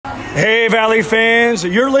Hey, Valley fans,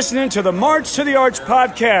 you're listening to the March to the Arch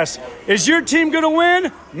podcast. Is your team going to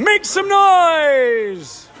win? Make some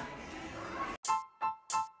noise!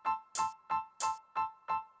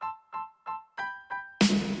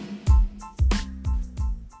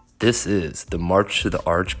 This is the March to the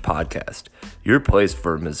Arch podcast, your place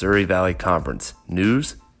for Missouri Valley Conference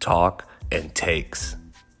news, talk, and takes.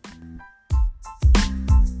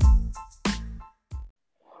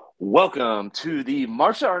 Welcome to the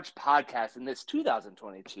March to the Arch podcast in this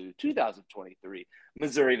 2022-2023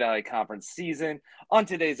 Missouri Valley Conference season. On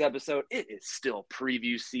today's episode, it is still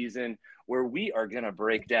preview season, where we are going to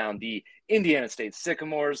break down the Indiana State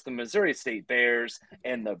Sycamores, the Missouri State Bears,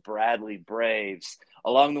 and the Bradley Braves.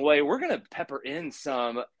 Along the way, we're going to pepper in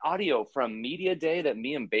some audio from Media Day that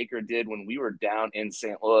me and Baker did when we were down in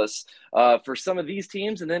St. Louis for some of these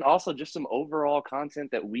teams, and then also just some overall content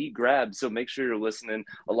that we grabbed. So make sure you're listening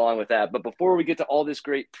along with that. But before we get to all this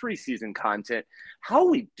great preseason content, how are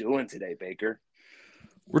we doing today, Baker?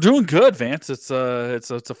 We're doing good, Vance. It's a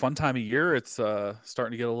fun time of year. It's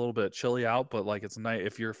starting to get a little bit chilly out, but like it's nice.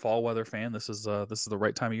 If you're a fall weather fan, this is the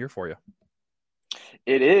right time of year for you.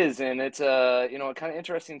 It is, and it's a kind of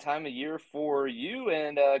interesting time of year for you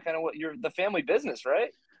and kind of the family business,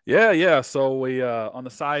 right? Yeah. So we on the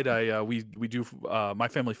side, we do my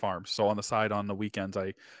family farms. So on the side, on the weekends,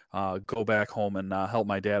 I go back home and help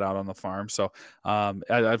my dad out on the farm. So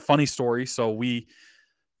a funny story. So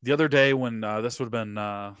the other day when this would have been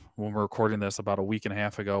when we're recording this about a week and a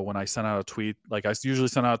half ago, when I sent out a tweet, like I usually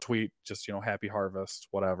send out a tweet, just happy harvest,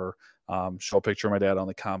 whatever. Show a picture of my dad on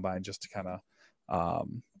the combine just to kind of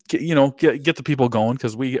get the people going,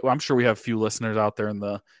 because I'm sure we have a few listeners out there in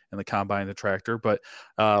the combine, the tractor. But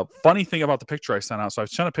funny thing about the picture I sent out, so I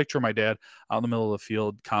sent a picture of my dad out in the middle of the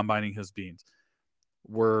field combining his beans.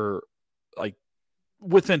 We're like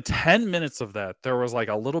within 10 minutes of that, there was like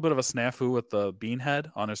a little bit of a snafu with the bean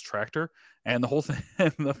head on his tractor, and the whole thing,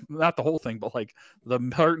 not the whole thing, but like the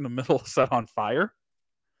part in the middle set on fire.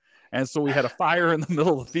 And so we had a fire in the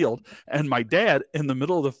middle of the field, and my dad in the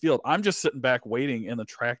middle of the field. I'm just sitting back waiting in the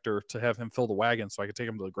tractor to have him fill the wagon so I could take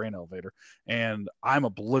him to the grain elevator. And I'm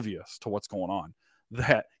oblivious to what's going on.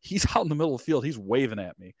 That he's out in the middle of the field. He's waving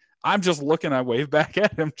at me. I'm just looking, I wave back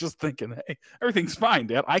at him, just thinking, hey, everything's fine,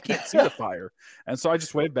 Dad. I can't see the fire. And so I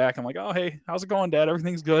just wave back. I'm like, oh, hey, how's it going, Dad?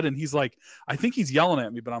 Everything's good. And he's like, I think he's yelling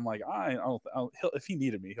at me, but I'm like, if he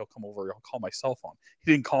needed me, he'll come over. I'll call my cell phone.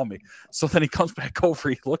 He didn't call me. So then he comes back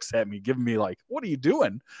over. He looks at me, giving me like, what are you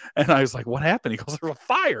doing? And I was like, what happened? He goes, there's a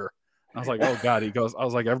fire. I was like, oh, God. I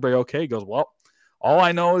was like, everybody okay? He goes, well, all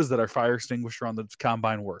I know is that our fire extinguisher on the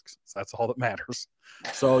combine works. So that's all that matters.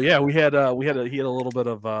 So yeah, he had a little bit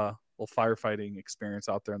of little firefighting experience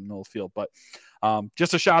out there in the middle of the field. But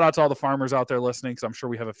just a shout out to all the farmers out there listening, because I'm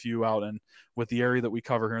sure we have a few out in with the area that we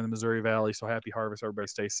cover here in the Missouri Valley. So happy harvest, everybody.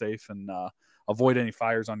 Stay safe and avoid any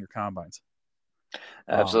fires on your combines.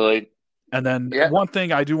 Absolutely. And then One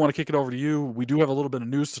thing I do want to kick it over to you. We do have a little bit of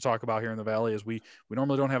news to talk about here in the Valley, as we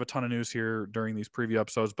normally don't have a ton of news here during these preview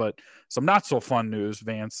episodes, but some not so fun news,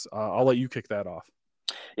 Vance. I'll let you kick that off.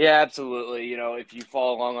 Yeah, absolutely. If you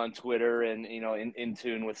follow along on Twitter and, in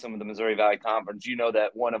tune with some of the Missouri Valley Conference,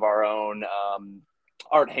 that one of our own,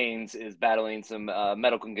 Art Haynes, is battling some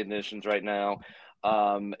medical conditions right now.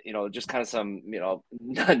 Just kind of some,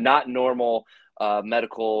 not normal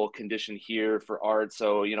medical condition here for Art.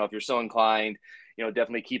 So, if you're so inclined,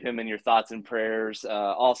 definitely keep him in your thoughts and prayers.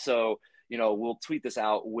 Also, we'll tweet this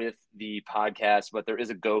out with the podcast, but there is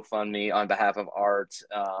a GoFundMe on behalf of Art.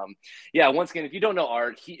 Once again, if you don't know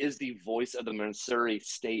Art, he is the voice of the Missouri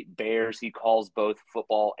State Bears. He calls both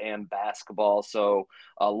football and basketball. So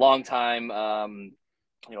a long time,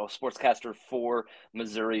 sportscaster for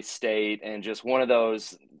Missouri State, and just one of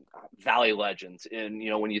those Valley legends. And,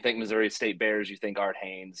 when you think Missouri State Bears, you think Art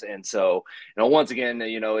Haynes. And so, once again,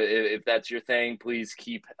 if that's your thing, please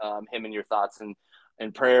keep him in your thoughts and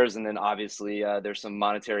prayers. And then obviously there's some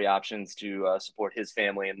monetary options to support his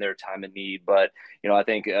family in their time of need. But, I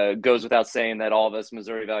think it goes without saying that all of us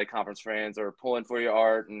Missouri Valley Conference fans are pulling for your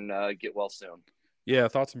Art, and get well soon. Yeah,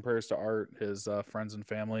 thoughts and prayers to Art, his friends and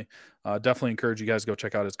family. Definitely encourage you guys to go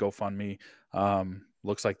check out his GoFundMe.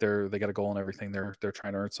 Looks like they got a goal and everything. They're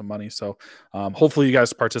trying to earn some money. So hopefully you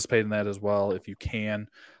guys participate in that as well if you can.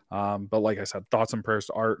 But like I said, thoughts and prayers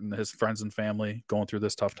to Art and his friends and family going through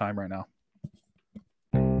this tough time right now.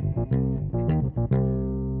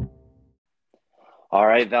 All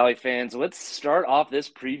right, Valley fans, let's start off this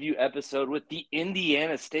preview episode with the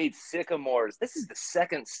Indiana State Sycamores. This is the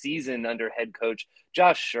second season under head coach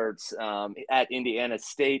Josh Schertz at Indiana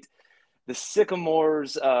State. The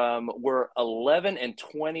Sycamores were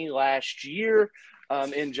 11-20 last year.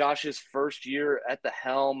 in Josh's first year at the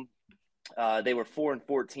helm. They were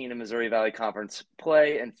 4-14 in Missouri Valley Conference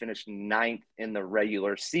play and finished 9th in the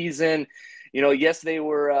regular season. Yes, they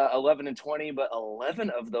were 11-20, but 11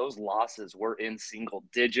 of those losses were in single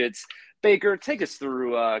digits. Baker, take us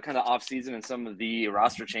through kind of offseason and some of the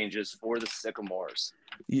roster changes for the Sycamores.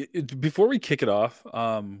 Before we kick it off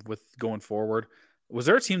with going forward, was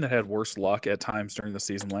there a team that had worse luck at times during the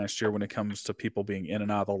season last year when it comes to people being in and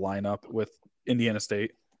out of the lineup with Indiana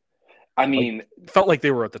State? I mean, felt like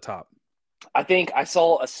they were at the top. I think I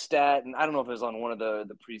saw a stat, and I don't know if it was on one of the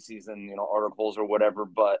preseason, articles or whatever,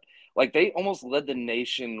 but like they almost led the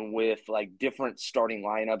nation with like different starting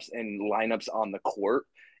lineups and lineups on the court.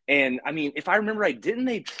 And I mean, if I remember right, didn't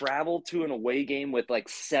they travel to an away game with like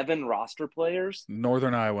 7 roster players?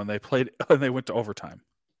 Northern Iowa, when they played, and they went to overtime.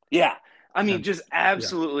 Yeah. I mean, just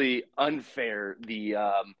absolutely unfair. The,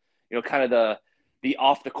 kind of the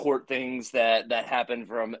off the court things that happen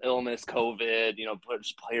from illness, COVID,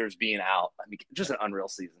 players being out. I mean, just an unreal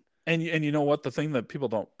season. And you know what? The thing that people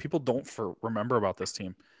don't remember about this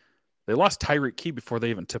team, they lost Tyreek Key before they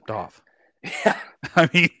even tipped off. Yeah. I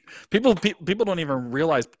mean, people don't even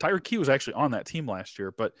realize Tyreek Key was actually on that team last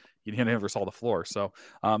year, but you never saw the floor. So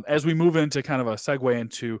as we move into kind of a segue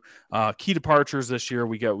into key departures this year,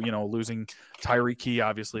 we get, losing Tyreek Key,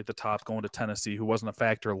 obviously at the top, going to Tennessee, who wasn't a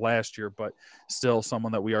factor last year, but still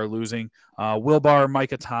someone that we are losing. Wilbar,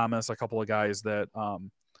 Micah Thomas, a couple of guys that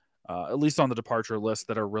at least on the departure list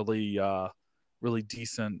that are really, really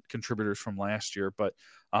decent contributors from last year. But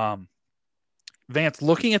Vance,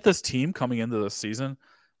 looking at this team coming into the season,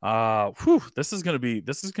 this is going to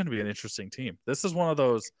be an interesting team. This is one of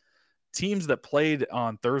those teams that played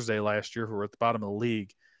on Thursday last year who were at the bottom of the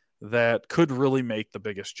league that could really make the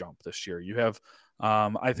biggest jump this year. You have,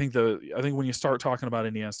 I think when you start talking about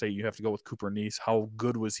Indiana State, you have to go with Cooper Neese. How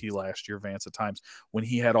good was he last year, Vance? At times when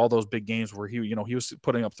he had all those big games where he was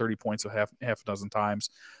putting up 30 points half a dozen times.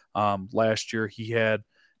 Last year he had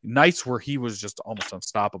nights where he was just almost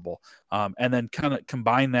unstoppable. And then kind of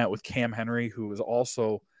combine that with Cam Henry, who was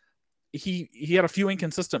also he had a few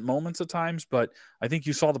inconsistent moments at times, but I think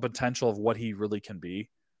you saw the potential of what he really can be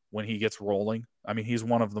when he gets rolling. I mean, he's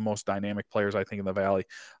one of the most dynamic players, I think, in the Valley.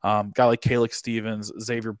 Guy like Calix Stevens,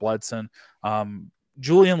 Xavier Bledson,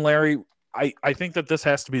 Julian Larry. I think that this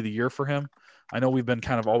has to be the year for him. I know we've been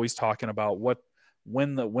kind of always talking about when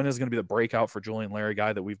is going to be the breakout for Julian Larry,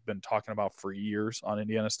 guy that we've been talking about for years on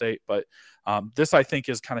Indiana State. But this, I think,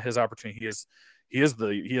 is kind of his opportunity. He is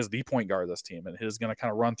the point guard of this team, and he's going to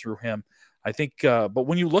kind of run through him. I think, but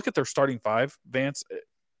when you look at their starting five, Vance,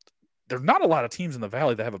 there's not a lot of teams in the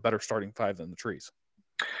Valley that have a better starting five than the Trees.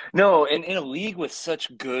 No, and in a league with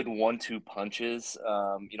such good 1-2 punches,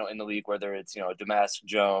 in the league, whether it's, Damask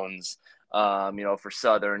Jones, for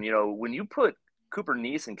Southern, when you put Cooper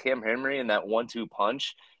Neese and Cam Henry in that 1-2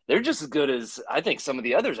 punch, they're just as good as, I think, some of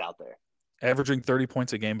the others out there. Averaging 30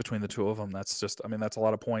 points a game between the two of them. That's a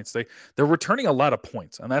lot of points. They're returning a lot of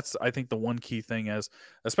points. And that's, I think, the one key thing is,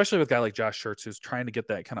 especially with a guy like Josh Schertz, who's trying to get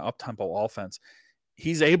that kind of up-tempo offense,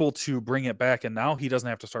 he's able to bring it back, and now he doesn't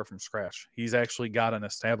have to start from scratch. He's actually got an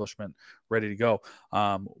establishment ready to go.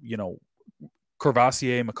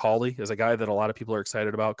 Crevassier McCauley is a guy that a lot of people are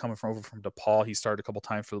excited about coming over from DePaul. He started a couple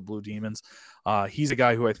times for the Blue Demons. He's a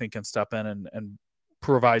guy who I think can step in and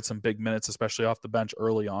provide some big minutes, especially off the bench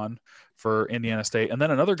early on for Indiana State. And then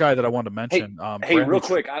another guy that I wanted to mention. Real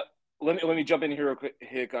quick. Let me jump in here real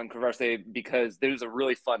quick on Crevassier, because there's a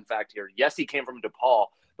really fun fact here. Yes, he came from DePaul,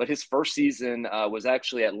 but his first season was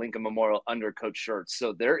actually at Lincoln Memorial under Coach Schertz.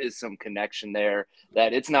 So there is some connection there,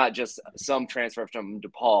 that it's not just some transfer from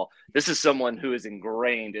DePaul. This is someone who is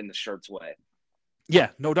ingrained in the Schertz way. Yeah,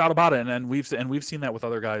 no doubt about it. And we've seen that with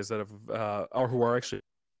other guys that have or who are actually.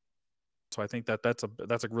 So I think that's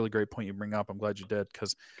a really great point you bring up. I'm glad you did,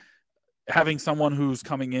 because having someone who's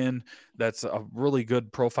coming in that's a really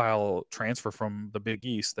good profile transfer from the Big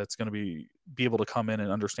East that's going to be able to come in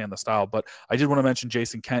and understand the style. But I did want to mention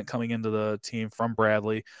Jason Kent coming into the team from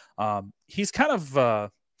Bradley. He's kind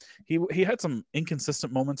of he had some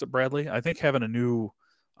inconsistent moments at Bradley. I think having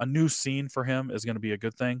a new scene for him is going to be a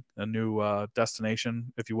good thing, a new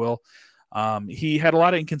destination, if you will. He had a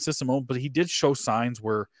lot of inconsistent moments, but he did show signs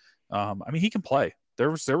where he can play. There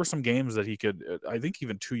were some games that he could. I think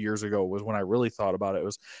even 2 years ago was when I really thought about it. It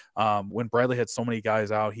was when Bradley had so many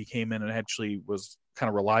guys out. He came in and actually was kind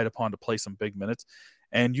of relied upon to play some big minutes,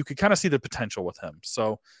 and you could kind of see the potential with him.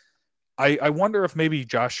 So I wonder if maybe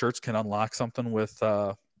Josh Schertz can unlock something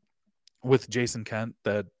with Jason Kent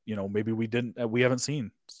that maybe we haven't seen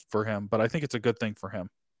for him. But I think it's a good thing for him.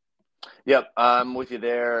 Yep, I'm with you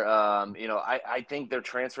there. I think their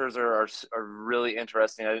transfers are really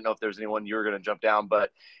interesting. I didn't know if there's anyone you were going to jump down,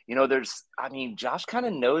 but Josh kind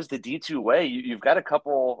of knows the D2 way. You've got a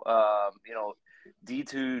couple,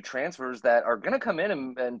 D2 transfers that are going to come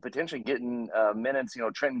in and potentially getting minutes.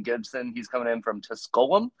 Trenton Gibson, he's coming in from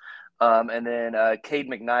Tusculum, and then Cade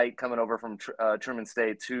McKnight coming over from Truman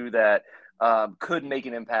State too. That could make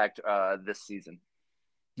an impact this season.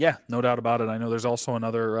 Yeah, no doubt about it. I know there's also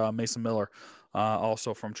another Mason Miller,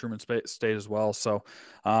 also from Truman State as well. So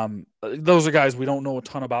those are guys we don't know a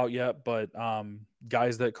ton about yet, but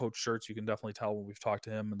guys that Coach Schertz, you can definitely tell when we've talked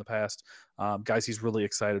to him in the past, guys he's really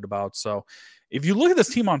excited about. So if you look at this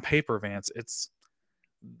team on paper, Vance,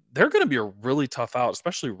 they're going to be a really tough out,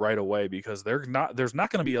 especially right away, because there's not going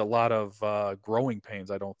to be a lot of growing pains,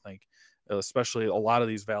 I don't think. Especially a lot of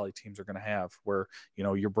these Valley teams are going to have where,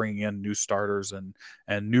 you're bringing in new starters and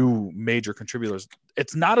new major contributors.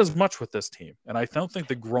 It's not as much with this team. And I don't think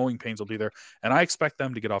the growing pains will be there. And I expect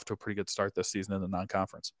them to get off to a pretty good start this season in the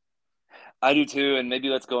non-conference. I do too. And maybe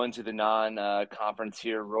let's go into the non-conference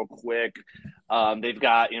here real quick. They've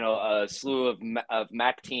got, a slew of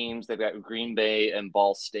MAC teams. They've got Green Bay and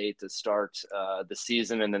Ball State to start the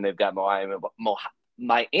season. And then they've got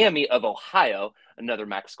Miami of Ohio, another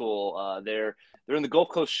MAC school. They're in the Gulf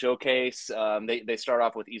Coast Showcase. They start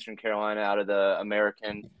off with Eastern Carolina out of the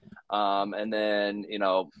American, and then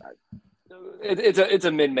it's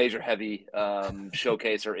a mid-major heavy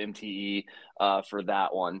showcase or MTE for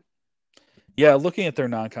that one. Yeah, looking at their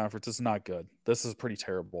non-conference, it's not good. This is pretty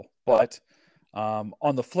terrible. But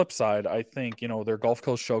on the flip side, I think their Gulf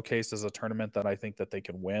Coast Showcase is a tournament that I think that they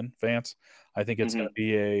can win. Vance, I think it's going to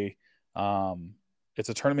be it's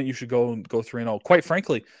a tournament you should go through. Quite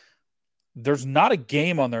frankly, there's not a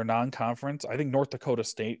game on their non-conference. I think North Dakota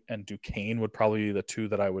State and Duquesne would probably be the two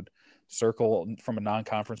that I would circle from a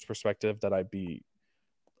non-conference perspective that I'd be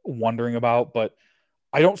wondering about. But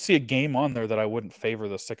I don't see a game on there that I wouldn't favor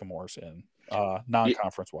the Sycamores in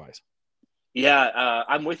non-conference wise. Yeah,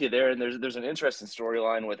 I'm with you there. And there's an interesting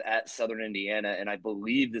storyline with at Southern Indiana, and I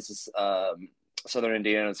believe this is Southern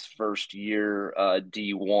Indiana's first year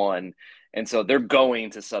D1. And so they're going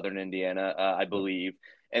to Southern Indiana, I believe.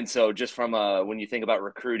 And so just from when you think about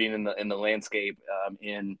recruiting in the landscape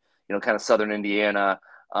in kind of Southern Indiana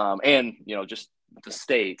and just the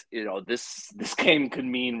state, this game could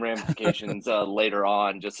mean ramifications later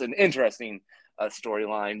on. Just an interesting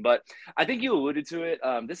storyline. But I think you alluded to it.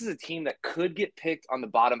 This is a team that could get picked on the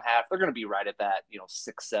bottom half. They're going to be right at that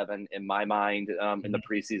 6-7 in my mind in the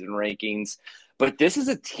preseason rankings. But this is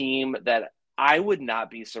a team that I would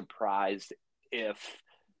not be surprised if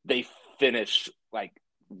they finish like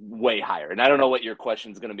way higher. And I don't know what your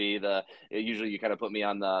question is going to be. Usually you kind of put me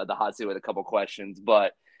on the hot seat with a couple questions,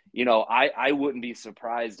 but I wouldn't be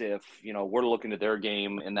surprised if we're looking at their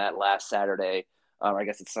game in that last Saturday, I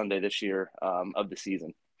guess it's Sunday this year of the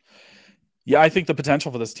season. Yeah, I think the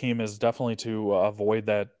potential for this team is definitely to avoid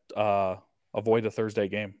the Thursday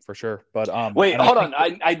game for sure. But wait, hold on.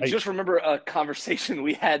 I just remember a conversation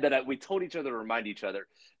we had that we told each other to remind each other.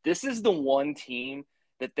 This is the one team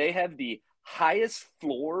that they have the highest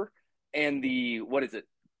floor and the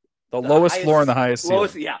lowest floor and the highest ceiling.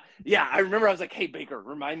 Yeah. I remember I was like, hey, Baker,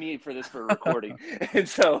 remind me for this for recording. And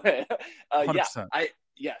so,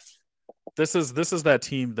 yes. This is that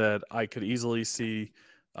team that I could easily see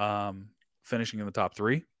finishing in the top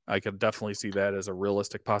 3. I could definitely see that as a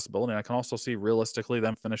realistic possibility. And I can also see realistically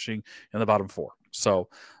them finishing in the bottom 4. So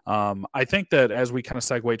I think that as we kind of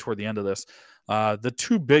segue toward the end of this, the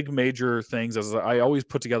two big major things, as I always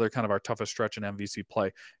put together kind of our toughest stretch in MVC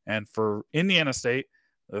play. And for Indiana State,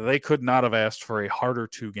 they could not have asked for a harder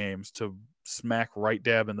 2 games to smack right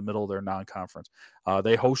dab in the middle of their non-conference.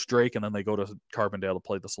 They host Drake, and then they go to Carbondale to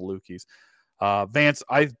play the Salukis. Vance,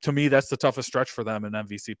 to me, that's the toughest stretch for them in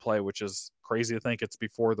MVC play, which is crazy to think it's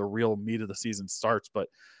before the real meat of the season starts. But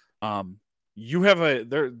you have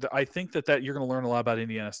I think that you're going to learn a lot about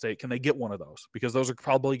Indiana State. Can they get one of those? Because those are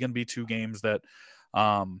probably going to be 2 games that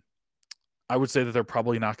I would say that they're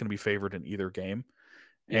probably not going to be favored in either game.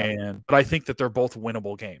 Yeah. But I think that they're both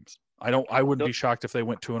winnable games. I wouldn't be shocked if they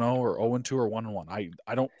went 2-0 or 0-2 or 1-1.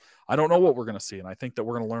 I don't know what we're going to see, and I think that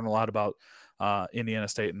we're going to learn a lot about Indiana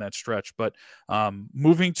State in that stretch. But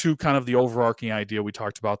moving to kind of the overarching idea, we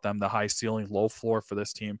talked about them, the high ceiling, low floor for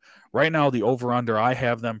this team. Right now, the over/under, I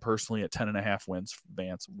have them personally at 10.5 wins.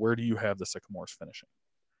 Vance, where do you have the Sycamores finishing?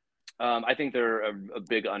 I think they're a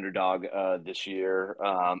big underdog this year,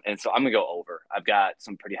 and so I'm going to go over. I've got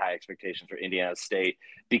some pretty high expectations for Indiana State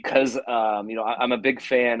because, I'm a big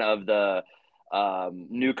fan of the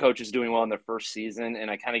new coaches doing well in their first season, and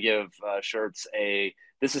I kind of give Schertz a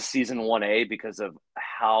this is season 1A because of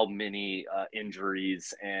how many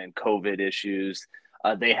injuries and COVID issues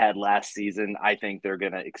they had last season. I think they're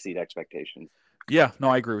going to exceed expectations. Yeah, no,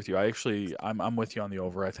 I agree with you. I'm with you on the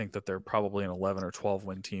over. I think that they're probably an 11 or 12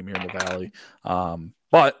 win team here in the Valley.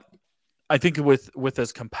 But I think with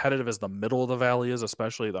as competitive as the middle of the Valley is,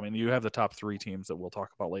 especially, I mean, you have the top 3 teams that we'll talk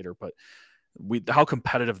about later, but how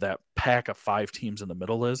competitive that pack of 5 teams in the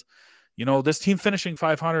middle is. You know, this team finishing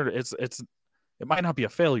 500, it might not be a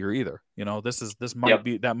failure either. You know,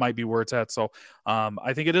 that might be where it's at. So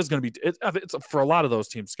I think it is going to be, it's for a lot of those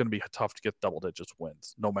teams, it's going to be tough to get double digits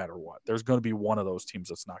wins no matter what. There's going to be one of those teams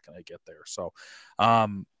that's not going to get there. So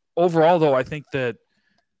overall, though, I think that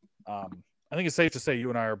I think it's safe to say you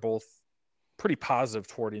and I are both pretty positive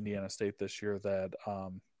toward Indiana State this year that,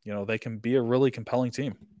 you know, they can be a really compelling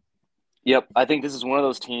team. Yep. I think this is one of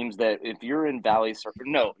those teams that if you're in Valley Circle,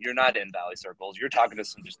 no, you're not in Valley Circles. You're talking to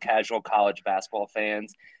some just casual college basketball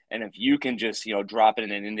fans. And if you can just, you know, drop it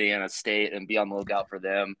in Indiana State and be on the lookout for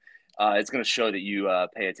them, it's going to show that you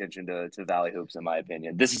pay attention to Valley Hoops, in my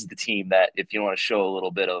opinion. This is the team that if you want to show a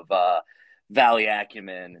little bit of Valley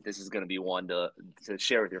acumen, this is going to be one to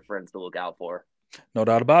share with your friends to look out for. No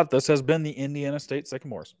doubt about it. This has been the Indiana State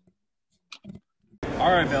Sycamores.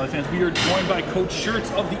 All right, Valley fans, we are joined by Coach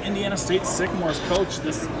Schertz of the Indiana State Sycamores. Coach,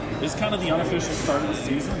 this is kind of the unofficial start of the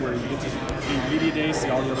season where you get to do media day, see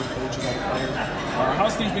all the other coaches, all the players.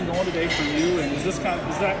 How's things been going today for you, and is that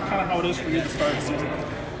kind of how it is for you to start the season?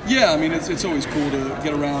 Yeah, I mean, it's always cool to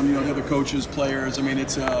get around, you know, the other coaches, players. I mean,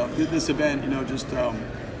 it's this event, you know, just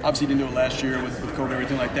obviously didn't do it last year with COVID and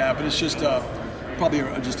everything like that, but it's just probably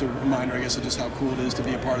just a reminder, I guess, of just how cool it is to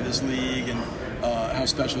be a part of this league and how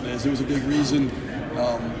special it is. It was a big reason.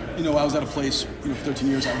 You know, I was at a place, you know, for 13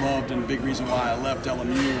 years I loved, and a big reason why I left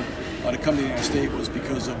LMU to come to Indiana State was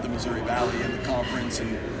because of the Missouri Valley and the conference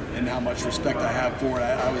and how much respect I have for it.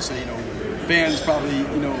 I would say, you know, fans probably,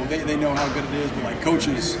 you know, they know how good it is, but like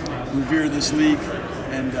coaches revere this league,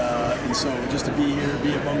 and so just to be here,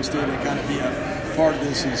 be amongst it, and kind of be a part of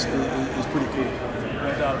this is pretty cool.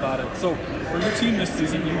 No doubt about it. So for your team this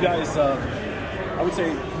season, you guys, I would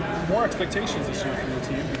say, more expectations this year for your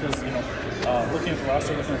team because, you know, looking at the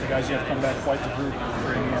roster, looking at the guys you have come back, quite the group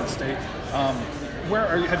for Indiana State.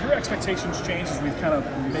 Have your expectations changed as we've kind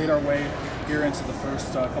of made our way here into the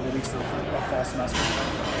first couple of weeks of fall semester?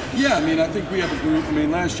 Yeah, I mean, I think we have a group. I mean,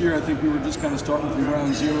 last year I think we were just kind of starting from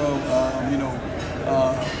ground zero. You know,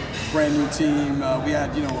 brand new team. We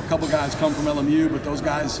had, you know, a couple guys come from LMU, but those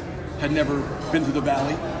guys had never been through the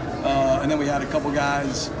Valley. And then we had a couple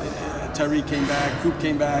guys. Tyreek came back, Coop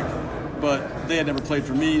came back, but they had never played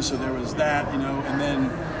for me, so there was that, you know.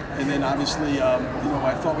 And then obviously, you know,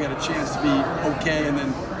 I thought we had a chance to be okay, and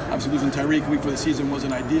then obviously losing Tyreek a week before the season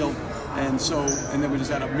wasn't ideal. And then we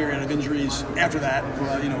just had a myriad of injuries after that.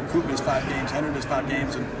 You know, Coop missed 5 games, Henry missed 5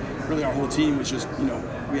 games, and really our whole team was just, you know,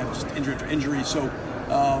 we had just injury after injury. So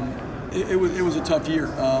it was a tough year.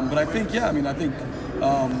 But I think, yeah, I mean, I think,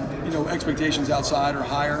 you know, expectations outside are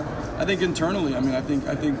higher. I think internally, I mean, I think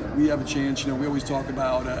we have a chance. You know, we always talk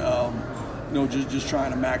about, you know, just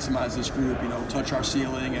trying to maximize this group. You know, touch our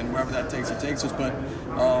ceiling, and wherever that takes, it takes us. But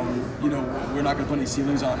you know, we're not going to put any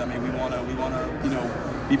ceilings on. I mean, we want to, you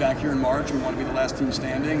know, be back here in March. We want to be the last team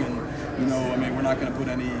standing, and you know, I mean, we're not going to put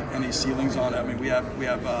any ceilings on it. I mean, we have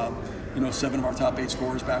you know, 7 of our top 8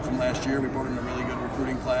 scorers back from last year. We brought in a really good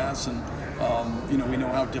recruiting class, and you know, we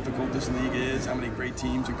know how difficult this league is, how many great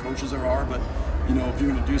teams and coaches there are. But you know, if you're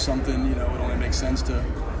going to do something, you know, it only makes sense to,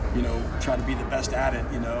 you know, try to be the best at it,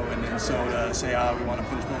 you know, and so to say, we want to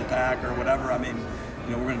finish middle of the pack or whatever, I mean,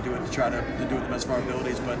 you know, we're going to do it to try to do it the best of our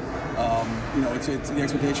abilities, but, you know, it's the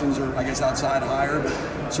expectations are, I guess, outside higher,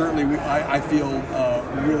 but certainly I feel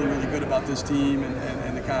really, really good about this team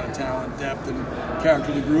and the kind of talent, depth, and character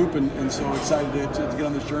of the group, and so excited to get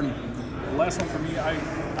on this journey. The last one for me,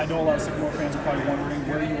 I know a lot of Sycamore fans are probably wondering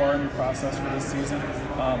where you are in your process for this season.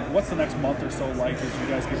 What's the next month or so like as you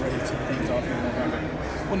guys get ready to take things off here in November?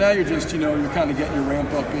 Well, now you're just, you know, you're kind of getting your ramp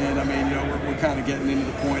up in. I mean, you know, we're kind of getting into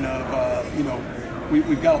the point of, you know,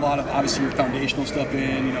 we've got a lot of, obviously, your foundational stuff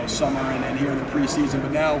in, you know, summer and here in the preseason,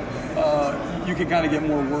 but now you can kind of get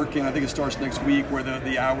more work in. I think it starts next week where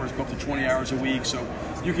the hours go up to 20 hours a week, so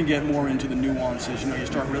you can get more into the nuances. You know, you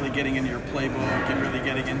start really getting into your playbook and really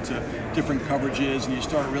getting into different coverages, and you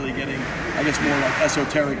start really getting, I guess, more like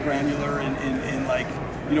esoteric granular in like,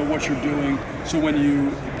 you know, what you're doing. So when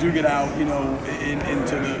you do get out, you know,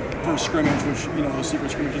 into the first scrimmage, which, you know, those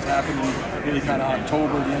secret scrimmages happen in really kind of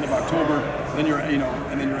October, the end of October, then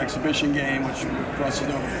and then your exhibition game, which crosses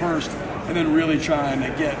over first, and then really trying to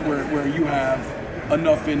get where you have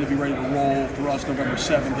enough in to be ready to roll for us November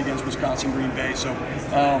 7th against Wisconsin Green Bay. So,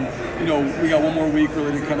 we got one more week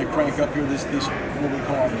really to kind of crank up here this what we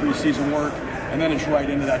call our preseason work. And then it's right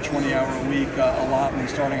into that 20-hour-a-week allotment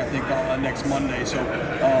starting, I think, next Monday. So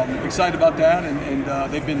excited about that, and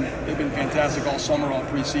they've been fantastic all summer, all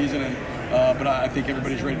preseason, but I think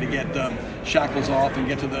everybody's ready to get the shackles off and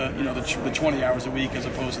get to the 20 hours a week as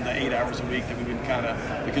opposed to the 8 hours a week that we've been kind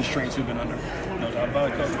of the constraints we've been under. No doubt about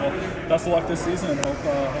it, Coach. Well, best of luck this season, and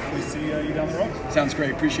hopefully see you down the road. Sounds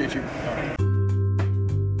great. Appreciate you.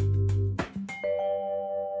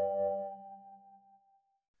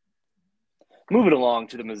 Moving along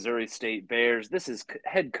to the Missouri State Bears. This is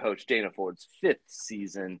head coach Dana Ford's 5th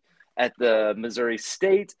season at the Missouri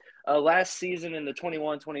State. Last season in the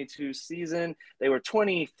 21-22 season, they were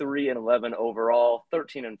 23-11 overall,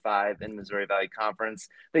 13-5 in Missouri Valley Conference.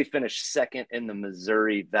 They finished 2nd in the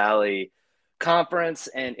Missouri Valley Conference,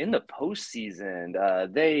 and in the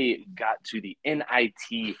postseason, they got to the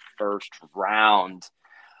NIT first round.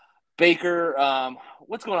 Baker,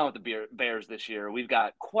 what's going on with the Bears this year? We've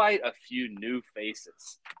got quite a few new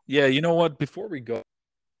faces. Yeah, you know what? Before we go,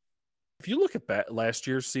 if you look at last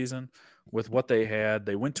year's season with what they had,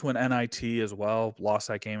 they went to an NIT as well, lost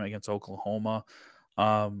that game against Oklahoma.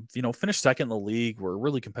 Finished 2nd in the league. We're a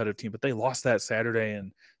really competitive team, but they lost that Saturday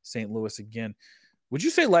in St. Louis again. Would you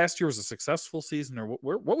say last year was a successful season, or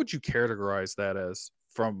what would you categorize that as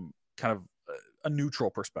from kind of a neutral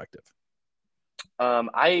perspective?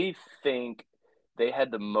 I think they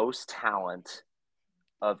had the most talent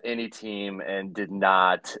of any team and did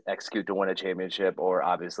not execute to win a championship, or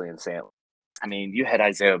obviously in St. Louis. I mean, you had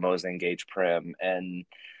Isaiah Mosley and Gage Prim and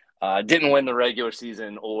didn't win the regular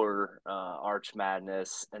season or Arch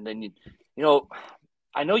Madness. And then,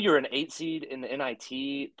 I know you're an 8 seed in the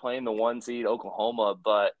NIT playing the 1 seed Oklahoma,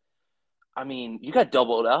 but I mean, you got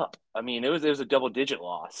doubled up. I mean, it was a double-digit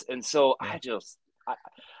loss. And so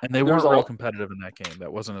and they weren't real competitive in that game.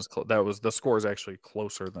 That wasn't as close. The score is actually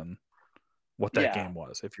closer than what that game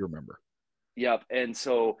was, if you remember. Yep. And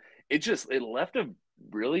so it left a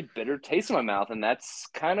really bitter taste in my mouth, and that's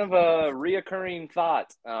kind of a reoccurring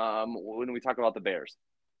thought when we talk about the Bears.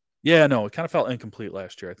 Yeah, no, it kind of felt incomplete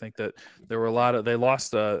last year. I think that there were they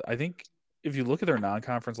lost. I think if you look at their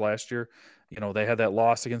non-conference last year, they had that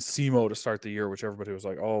loss against SEMO to start the year, which everybody was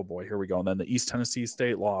like, oh boy, here we go. And then the East Tennessee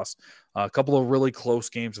State loss, a couple of really close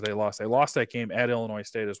games that they lost. They lost that game at Illinois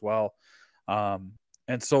State as well.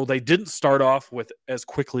 And so they didn't start off with as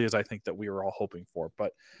quickly as I think that we were all hoping for.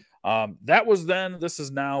 But that was then. This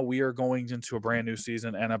is now. We are going into a brand new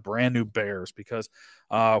season and a brand new Bears because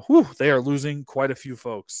they are losing quite a few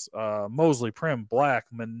folks. Mosley, Prim, Black,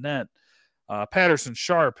 Manette, Patterson,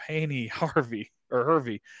 Sharp, Haney, Hervey,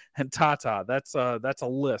 and Tata. That's a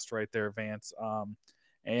list right there, Vance.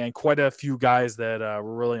 And quite a few guys that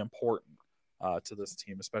were really important to this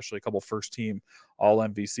team, especially a couple first team all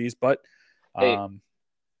MVCs. But hey,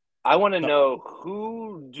 I want to know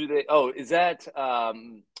who do they? Oh, is that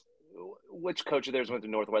which coach of theirs went to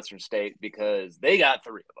Northwestern State, because they got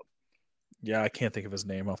 3 of them. Yeah, I can't think of his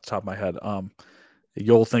name off the top of my head.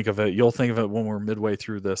 You'll think of it. You'll think of it when we're midway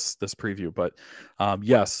through this preview. But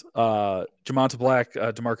yes, Jamonta Black,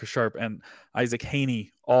 DeMarcus Sharp, and Isaac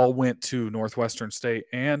Haney all went to Northwestern State.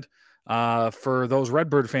 And for those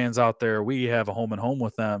Redbird fans out there, we have a home and home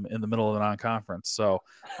with them in the middle of the non-conference. So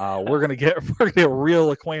we're gonna get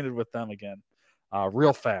real acquainted with them again,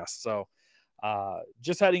 real fast. So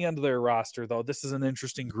just heading into their roster, though, this is an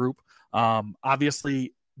interesting group.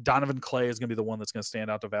 Obviously, Donovan Clay is going to be the one that's going to stand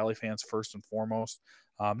out to Valley fans first and foremost.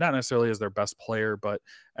 Not necessarily as their best player, but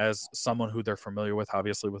as someone who they're familiar with,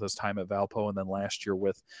 obviously with his time at Valpo and then last year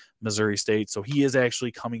with Missouri State. So he is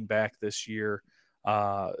actually coming back this year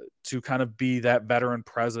to kind of be that veteran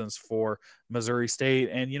presence for Missouri State.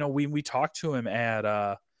 And, we talked to him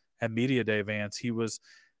at Media Day, Vance. He was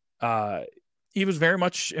very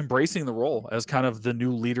much embracing the role as kind of the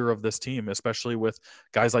new leader of this team, especially with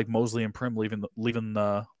guys like Mosley and Prim leaving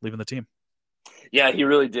the team. Yeah, he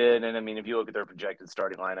really did. And I mean, if you look at their projected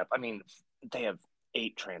starting lineup, I mean, they have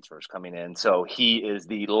 8 transfers coming in. So he is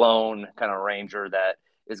the lone kind of ranger that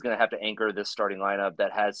is going to have to anchor this starting lineup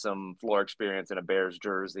that has some floor experience in a Bears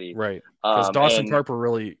jersey. Right. Because Dawson Carper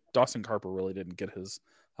really didn't get his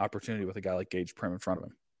opportunity with a guy like Gage Prim in front of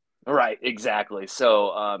him. Right, exactly.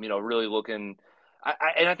 So, really looking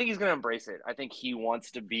and I think he's going to embrace it. I think he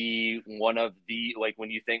wants to be one of the, like,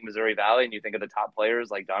 when you think Missouri Valley and you think of the top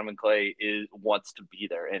players, like Donovan Clay wants to be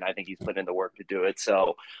there. And I think he's put in the work to do it.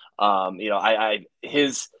 So,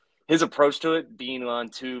 his approach to it, being on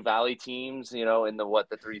 2 Valley teams, in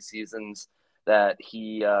the 3 seasons that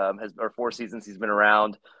he has, or 4 seasons he's been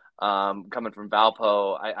around, coming from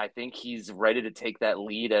Valpo. I think he's ready to take that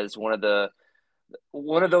lead as one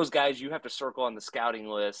of those guys you have to circle on the scouting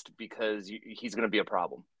list because he's going to be a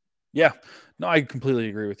problem. Yeah, no, I completely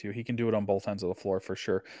agree with you. He can do it on both ends of the floor for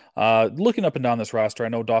sure. Looking up and down this roster, I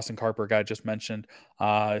know Dawson Carper, guy just mentioned,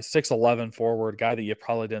 6'11" forward, guy that you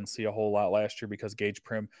probably didn't see a whole lot last year because Gage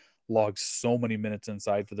Prim logged so many minutes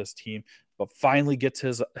inside for this team, but finally gets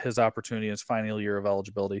his opportunity in his final year of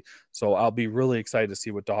eligibility. So I'll be really excited to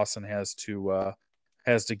see what Dawson has to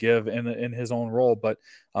give in his own role. But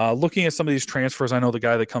looking at some of these transfers, I know the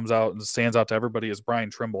guy that comes out and stands out to everybody is Brian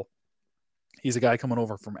Trimble. He's a guy coming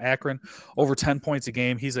over from Akron, over 10 points a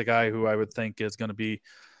game. He's a guy who I would think is going to be,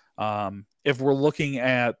 if we're looking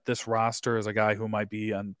at this roster as a guy who might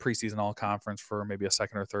be on preseason all-conference for maybe a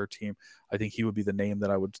second or third team, I think he would be the name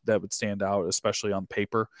that would stand out, especially on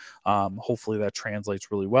paper. Hopefully that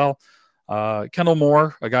translates really well. Kendall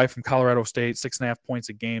Moore, a guy from Colorado State, 6.5 points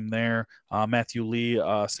a game there. Matthew Lee,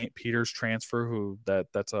 St. Peter's transfer,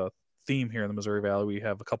 that's a theme here in the Missouri Valley. We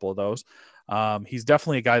have a couple of those. He's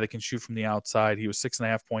definitely a guy that can shoot from the outside. He was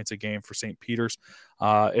 6.5 points a game for St. Peter's.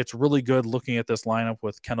 It's really good looking at this lineup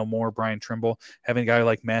with Kendall Moore, Brian Trimble, having a guy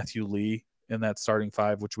like Matthew Lee in that starting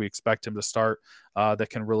five, which we expect him to start, that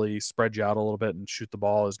can really spread you out a little bit and shoot the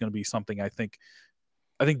ball, is going to be something I think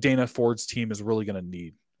Dana Ford's team is really going to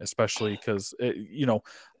need, especially because,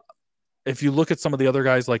 if you look at some of the other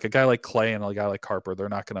guys, like a guy like Clay and a guy like Carper, they're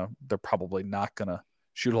probably not going to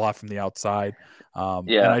shoot a lot from the outside.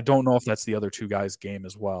 And I don't know if that's the other two guys' game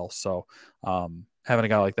as well. So having a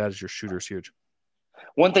guy like that as your shooter is huge.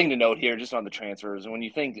 One thing to note here, just on the transfers, when you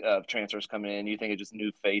think of transfers coming in, you think of just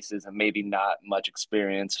new faces and maybe not much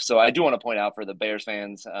experience. So I do want to point out for the Bears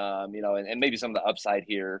fans, and maybe some of the upside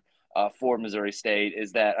here for Missouri State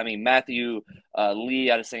is that, Matthew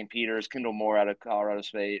Lee out of St. Peter's, Kendall Moore out of Colorado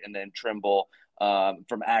State, and then Trimble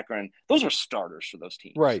from Akron. Those are starters for those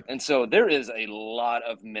teams. Right. And so there is a lot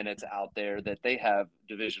of minutes out there that they have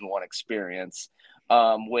Division I experience,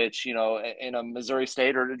 which, in a Missouri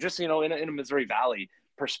State or just, in a Missouri Valley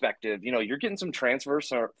perspective, you're getting some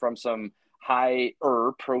transfers from some higher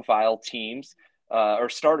profile teams or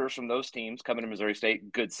starters from those teams coming to Missouri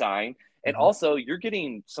State. Good sign. And also you're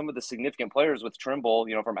getting some of the significant players with Trimble,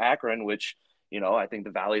 from Akron, which, I think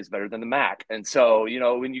the Valley is better than the MAC. And so,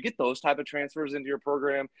 when you get those type of transfers into your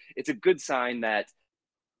program, it's a good sign that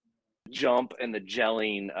jump and the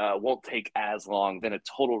gelling won't take as long than a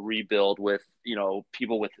total rebuild with,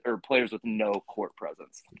 people with or players with no court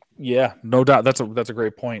presence. Yeah, no doubt. That's a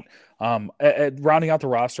great point. Rounding out the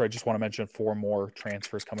roster, I just want to mention 4 more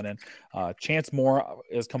transfers coming in. Chance Moore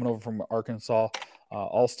is coming over from Arkansas.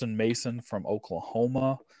 Alston Mason from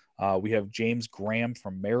Oklahoma. We have James Graham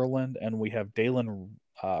from Maryland, and we have Dalen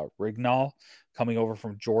Rignall coming over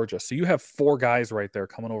from Georgia. So you have 4 guys right there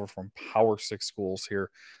coming over from Power 6 schools here.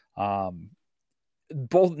 None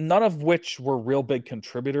of which were real big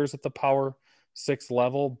contributors at the Power 6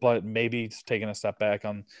 level, but maybe taking a step back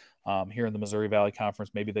on here in the Missouri Valley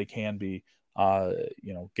Conference, maybe they can be,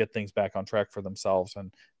 get things back on track for themselves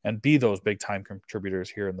and be those big time contributors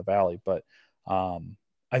here in the Valley. But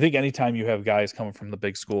I think anytime you have guys coming from the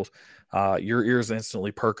big schools, your ears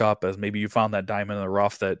instantly perk up as maybe you found that diamond in the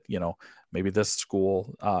rough that, maybe this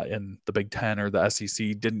school in the Big Ten or the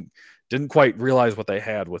SEC didn't quite realize what they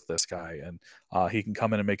had with this guy. And he can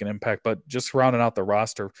come in and make an impact. But just rounding out the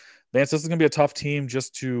roster, Vance, this is going to be a tough team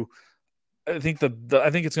I think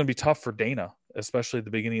it's going to be tough for Dana, especially at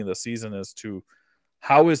the beginning of the season, as to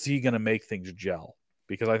how is he going to make things gel?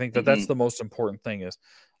 Because I think that's the most important thing is,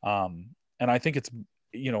 and I think it's,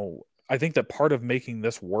 I think that part of making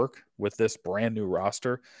this work with this brand new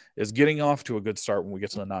roster is getting off to a good start when we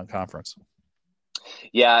get to the non-conference.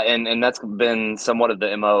 Yeah, and that's been somewhat of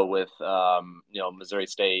the MO with Missouri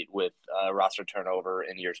State with roster turnover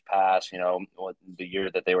in years past. The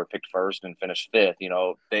year that they were picked first and finished 5th.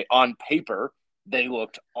 They on paper they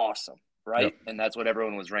looked awesome, right? Yep. And that's what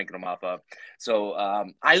everyone was ranking them off of. So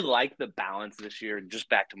I like the balance this year. Just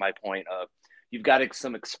back to my point of you've got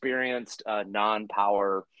some experienced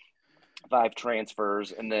non-Power 5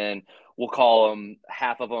 transfers, and then we'll call them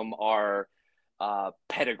half of them are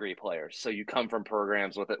pedigree players. So you come from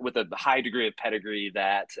programs with a high degree of pedigree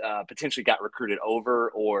that potentially got recruited over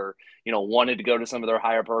or, wanted to go to some of their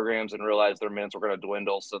higher programs and realized their minutes were going to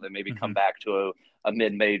dwindle. So they maybe come back to a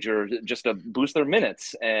mid-major just to boost their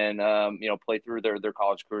minutes and, play through their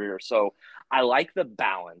college career. So I like the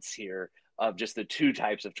balance here of just the 2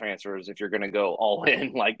 types of transfers if you're going to go all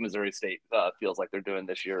in like Missouri State feels like they're doing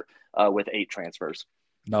this year with 8 transfers.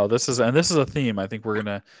 No, this is a theme. I think we're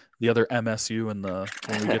the other MSU when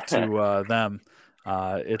we get to them.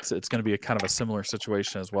 it's going to be a kind of a similar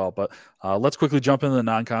situation as well. But let's quickly jump into the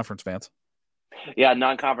non-conference, Vance. Yeah,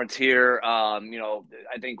 non-conference here. I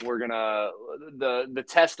think we're gonna the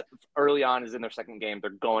test early on is in their second game.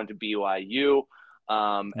 They're going to BYU.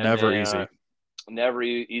 Never easy. Never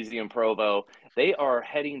easy in Provo. They are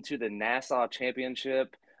heading to the Nassau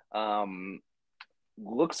Championship.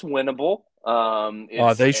 Looks winnable.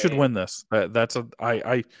 They should win this.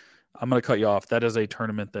 I'm going to cut you off. That is a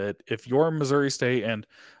tournament that if you're Missouri State and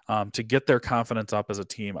to get their confidence up as a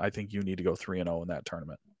team, I think you need to go 3-0 in that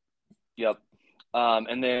tournament. Yep.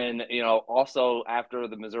 And then, also after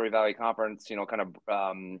the Missouri Valley Conference,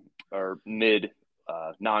 or mid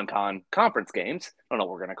non-con conference games. I don't know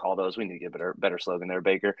what we're going to call those. We need to get a better slogan there,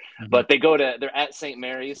 Baker. Mm-hmm. But they're at St.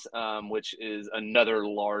 Mary's, which is another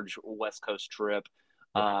large West Coast trip.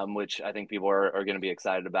 Which I think people are going to be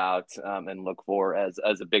excited about and look for as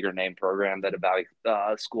a bigger name program that a Valley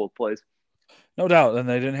school plays. No doubt, and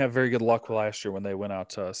they didn't have very good luck last year when they went out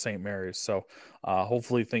to St. Mary's. So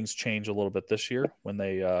hopefully things change a little bit this year when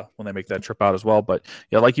they make that trip out as well. But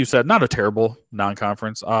yeah, like you said, not a terrible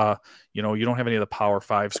non-conference. You don't have any of the Power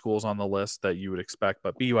 5 schools on the list that you would expect,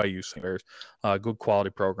 but BYU, St. Mary's, good quality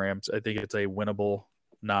programs. I think it's a winnable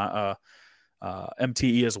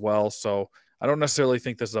MTE as well. So I don't necessarily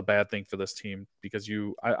think this is a bad thing for this team because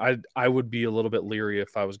I would be a little bit leery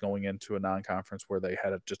if I was going into a non-conference where they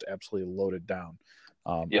had it just absolutely loaded down.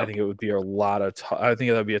 Yep. I think it would be I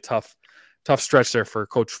think that would be a tough stretch there for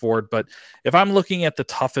Coach Ford. But if I'm looking at the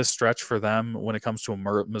toughest stretch for them when it comes to a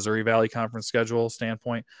Missouri Valley Conference schedule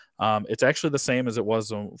standpoint, it's actually the same as it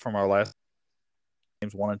was from our last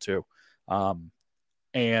games 1 and 2.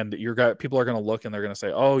 And people are going to look and they're going to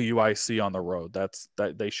say, "Oh, UIC on the road. That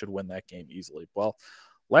they should win that game easily." Well,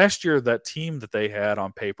 last year that team that they had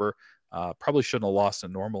on paper probably shouldn't have lost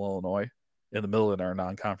in Normal, Illinois, in the middle of their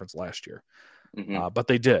non-conference last year, but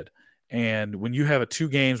they did. And when you have 2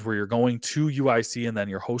 games where you're going to UIC and then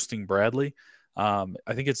you're hosting Bradley, I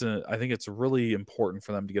think it's really important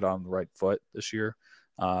for them to get on the right foot this year,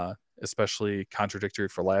 especially contradictory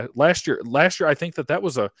for last year. Last year, I think that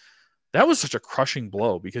was such a crushing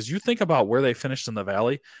blow because you think about where they finished in the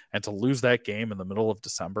Valley and to lose that game in the middle of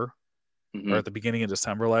December or at the beginning of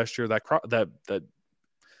December last year, that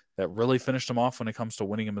really finished them off when it comes to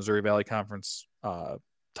winning a Missouri Valley Conference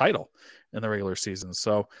title in the regular season.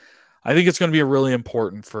 So I think it's going to be really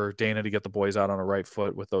important for Dana to get the boys out on a right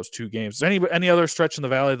foot with those 2 games. Any other stretch in the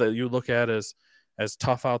Valley that you look at as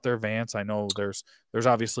tough out there, Vance? I know there's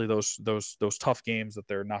obviously those tough games that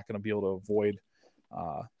they're not going to be able to avoid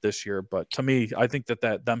this year, but to me, I think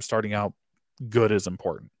that them starting out good is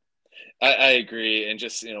important. I agree, and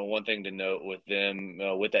just one thing to note with them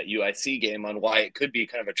with that UIC game on why it could be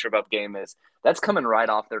kind of a trip up game is that's coming right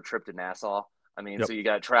off their trip to Nassau. I mean, So you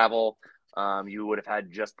got to travel. You would have had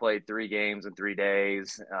just played 3 games in 3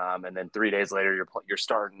 days, and then 3 days later you're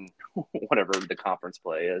starting whatever the conference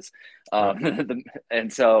play is,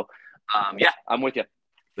 and so I'm with you.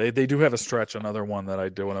 They do have a stretch, another one that I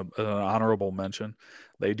do want an honorable mention.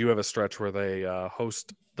 They do have a stretch where they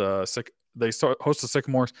host the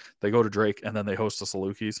Sycamores, they go to Drake, and then they host the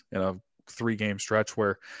Salukis in a 3-game stretch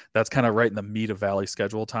where that's kind of right in the meat of Valley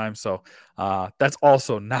schedule time. So that's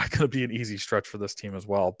also not going to be an easy stretch for this team as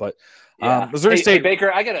well. But Missouri State, hey,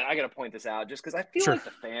 Baker, I gotta point this out just because I feel like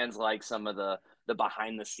the fans like some of the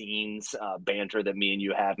behind the scenes banter that me and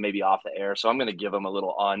you have maybe off the air. So I'm going to give them a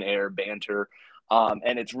little on air banter.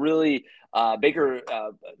 And it's really Baker,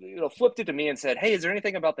 flipped it to me and said, "Hey, is there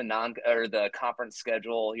anything about the conference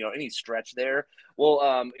schedule? Any stretch there?"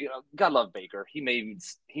 Well, God love Baker. He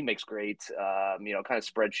makes great, kind of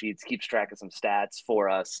spreadsheets, keeps track of some stats for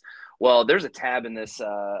us. Well, there's a tab in this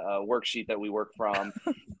worksheet that we work from,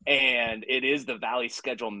 and it is the Valley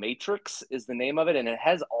Schedule Matrix is the name of it, and it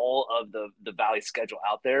has all of the Valley schedule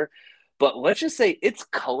out there. But let's just say it's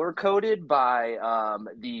color-coded by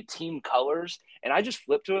the team colors. And I just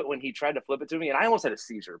flipped to it when he tried to flip it to me, and I almost had a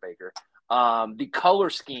seizure, Baker. The color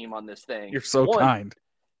scheme on this thing. You're so kind.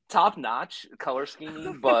 Top-notch color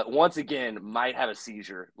scheming, but once again, might have a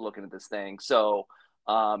seizure looking at this thing. So,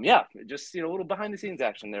 just, a little behind-the-scenes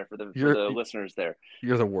action there for the listeners there.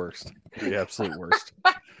 You're the worst. You're the absolute worst.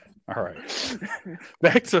 All right.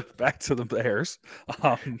 Back to the Bears.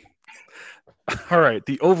 All right,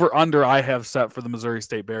 the over-under I have set for the Missouri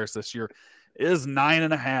State Bears this year is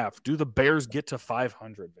 9.5. Do the Bears get to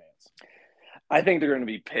 500, Vance? I think they're going to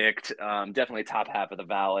be picked. Definitely top half of the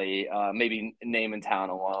Valley. Maybe name and town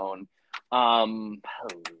alone. I'm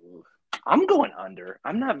going under.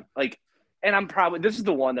 I'm not and I'm probably this is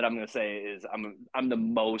the one that I'm going to say is I'm the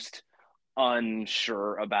most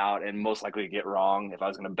unsure about and most likely to get wrong if I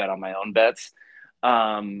was going to bet on my own bets.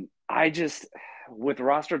 I just, with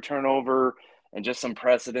roster turnover and just some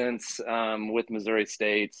precedents with Missouri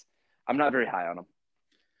State, I'm not very high on them.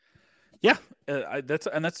 Yeah,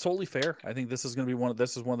 that's totally fair. I think this is going to be one of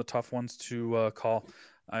the tough ones to call.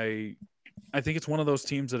 I think it's one of those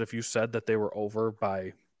teams that if you said that they were over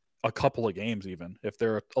by a couple of games, even if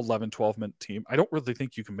they're an 11, 12-minute team, I don't really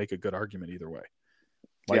think you can make a good argument either way.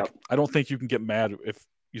 Like, I don't think you can get mad if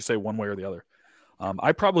you say one way or the other.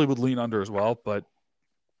 I probably would lean under as well, but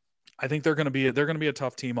I think they're going to be a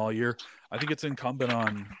tough team all year. I think it's incumbent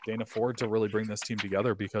on Dana Ford to really bring this team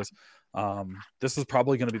together because this is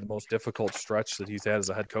probably going to be the most difficult stretch that he's had as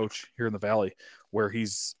a head coach here in the Valley, where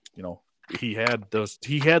he's, he had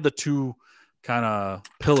the two kind of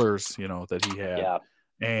pillars, that he had,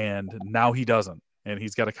 and now he doesn't, and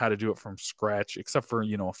he's got to kind of do it from scratch, except for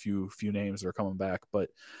a few names that are coming back, but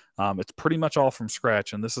it's pretty much all from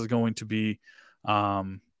scratch, and this is going to be.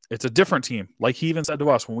 It's a different team. Like he even said to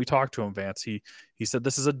us when we talked to him, Vance, he said,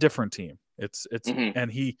 this is a different team. It's,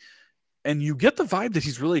 and you get the vibe that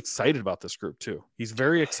he's really excited about this group too. He's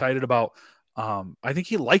very excited about, I think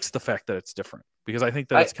he likes the fact that it's different because I think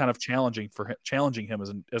that it's kind of challenging him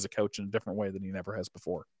as a coach in a different way than he never has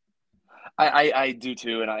before. I do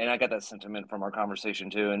too. And I got that sentiment from our conversation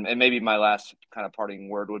too. And maybe my last kind of parting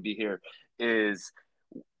word would be here is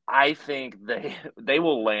I think they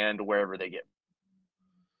will land wherever they get.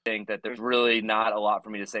 Think that there's really not a lot for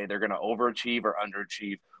me to say they're going to overachieve or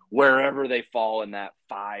underachieve wherever they fall in that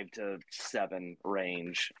 5 to 7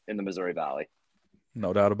 range in the Missouri Valley.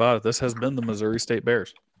 No doubt about it. This has been the Missouri State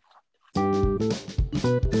Bears.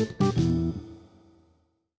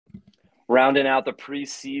 Rounding out the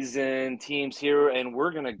preseason teams here, and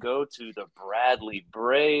we're going to go to the Bradley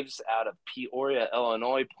Braves out of Peoria,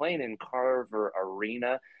 Illinois, playing in Carver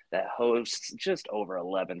Arena that hosts just over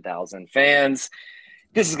 11,000 fans.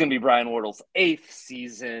 This is going to be Brian Wardle's 8th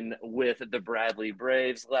season with the Bradley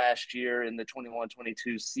Braves. Last year in the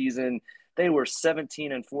 21-22 season, they were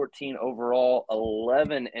 17-14 overall,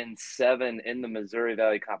 11-7 in the Missouri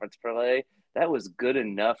Valley Conference play. That was good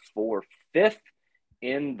enough for 5th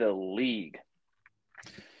in the league.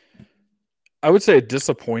 I would say a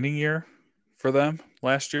disappointing year for them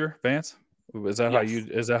last year, Vance. Is that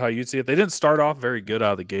how you'd see it? They didn't start off very good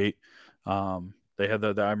out of the gate. They had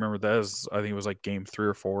I remember that as, I think it was like game 3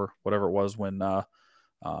 or 4, whatever it was, when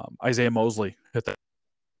Isaiah Mosley hit that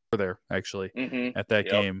there actually at that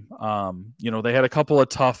game. They had a couple of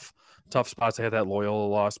tough spots. They had that Loyola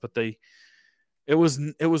loss, but it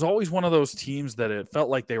was always one of those teams that it felt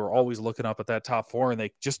like they were always looking up at that top 4 and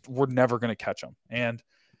they just were never going to catch them. And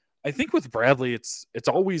I think with Bradley, it's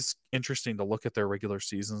always interesting to look at their regular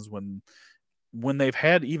seasons when they've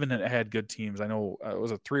had good teams. I know it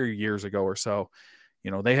was 3 years ago or so,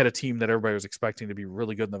 they had a team that everybody was expecting to be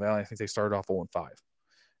really good in the Valley. I think they started off 0-5.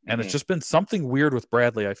 And it's just been something weird with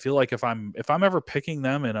Bradley. I feel like if I'm ever picking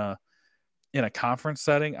them in a conference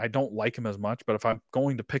setting, I don't like them as much, but if I'm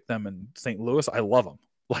going to pick them in St. Louis, I love them.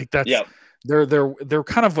 Like that's they're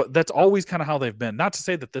kind of, that's always kind of how they've been. Not to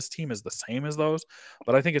say that this team is the same as those,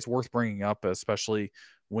 but I think it's worth bringing up, especially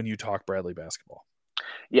when you talk Bradley basketball.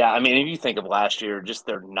 Yeah, I mean, if you think of last year, just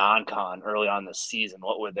their non-con early on the season,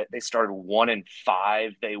 what were they? They started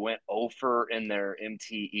 1-5. They went 0 in their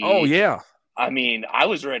MTE. Oh yeah. I mean, I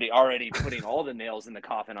was already putting all the nails in the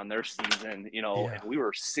coffin on their season, and we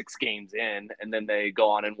were 6 games in, and then they go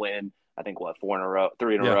on and win, I think, 4 in a row,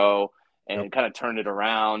 3 in a row, and kind of turned it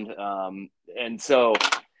around. And so,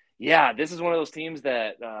 this is one of those teams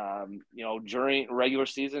that, during regular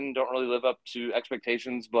season don't really live up to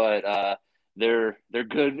expectations, but they're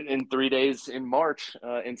good in 3 days in March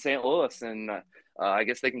in St. Louis, and I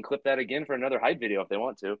guess they can clip that again for another hype video if they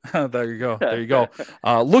want to. There you go.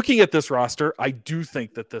 Looking at this roster, I do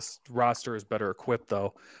think that this roster is better equipped,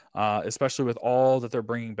 though, especially with all that they're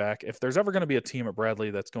bringing back. If there's ever going to be a team at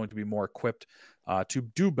Bradley that's going to be more equipped to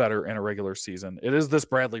do better in a regular season, it is this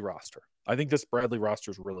Bradley roster. I think this Bradley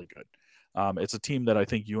roster is really good. It's a team that I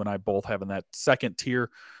think you and I both have in that second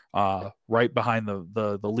tier, right behind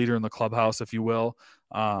the leader in the clubhouse, if you will,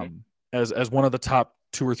 as one of the top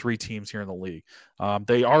 2 or 3 teams here in the league.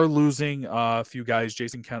 They are losing a few guys: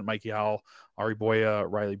 Jason Kent, Mikey Howell, Ari Boya,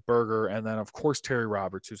 Riley Berger, and then of course Terry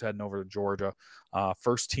Roberts, who's heading over to Georgia.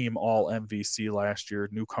 First team all MVC last year,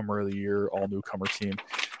 newcomer of the year, all newcomer team,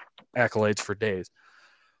 accolades for days.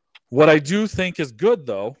 What I do think is good,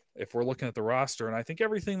 though, if we're looking at the roster, and I think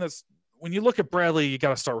everything that's, when you look at Bradley, you got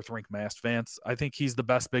to start with Rink Mast, Vance. I think he's the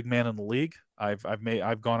best big man in the league. I've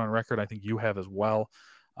gone on record. I think you have as well.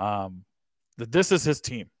 That this is his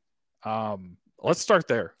team. Let's start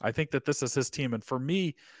there. I think that this is his team. And for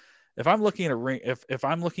me, if I'm looking at if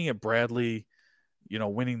I'm looking at Bradley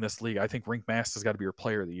winning this league, I think Rink Mast has got to be your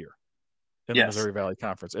player of the year in the Yes. Missouri Valley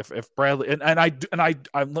Conference. If Bradley and I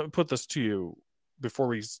let me put this to you before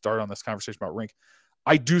we start on this conversation about Rink,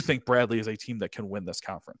 I do think Bradley is a team that can win this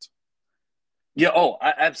conference. Yeah.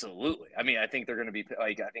 Absolutely. I mean, I think they're going to be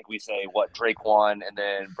I think we say Drake 1 and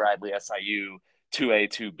then Bradley SIU 2A,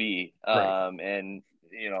 2B. Right. And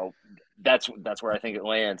that's where I think it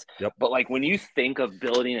lands. Yep. But like when you think of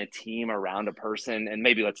building a team around a person, and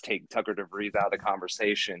maybe let's take Tucker DeVries out of the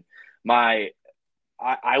conversation.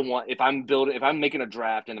 If I'm making a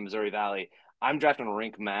draft in the Missouri Valley, I'm drafting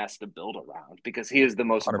Rink Mast to build around because he is the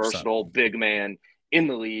most 100%. versatile big man in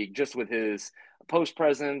the league, just with his post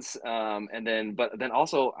presence. But then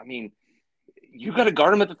also, I mean, you got to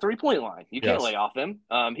guard him at the 3-point line. You can't lay off him.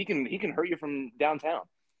 He can hurt you from downtown.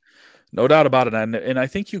 No doubt about it. And I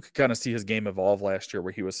think you could kind of see his game evolve last year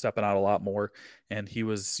where he was stepping out a lot more and he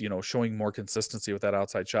was, showing more consistency with that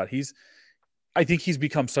outside shot. I think he's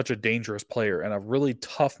become such a dangerous player and a really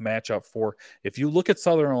tough matchup for, if you look at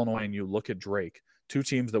Southern Illinois and you look at Drake, two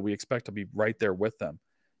teams that we expect to be right there with them,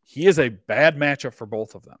 he is a bad matchup for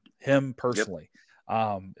both of them, him personally,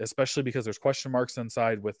 especially because there's question marks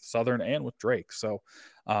inside with Southern and with Drake. So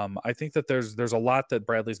I think that there's a lot that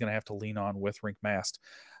Bradley's going to have to lean on with Rink Mast.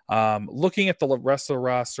 Looking at the rest of the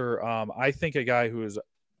roster, I think a guy who is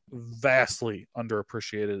vastly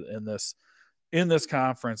underappreciated in this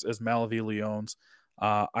conference is Malavi Leones.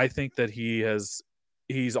 I think that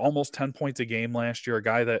he's almost 10 points a game last year, a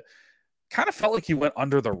guy that kind of felt like he went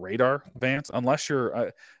under the radar, Vance, unless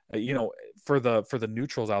you're, for the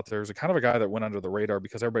neutrals out there, there's a kind of a guy that went under the radar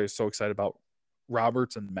because everybody's so excited about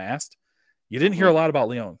Roberts and Mast. You didn't hear a lot about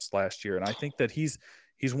Leones last year. And I think that he's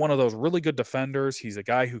one of those really good defenders. He's a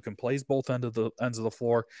guy who can plays both ends of the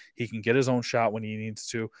floor. He can get his own shot when he needs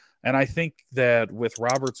to. And I think that with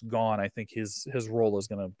Roberts gone, I think his role is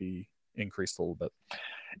going to be increased a little bit.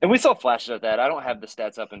 And we saw flashes of that. I don't have the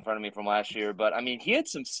stats up in front of me from last year, but I mean, he had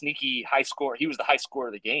some sneaky high score. He was the high scorer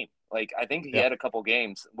of the game. Like, I think he had a couple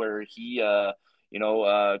games where he,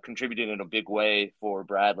 contributed in a big way for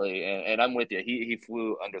Bradley. And I'm with you. He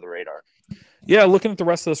flew under the radar. Yeah. Looking at the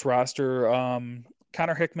rest of this roster,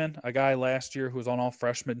 Connor Hickman, a guy last year who was on all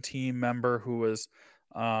freshman team member who was,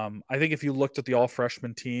 I think if you looked at the all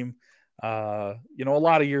freshman team, a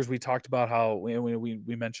lot of years we talked about how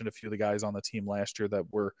we mentioned a few of the guys on the team last year that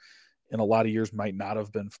were in a lot of years might not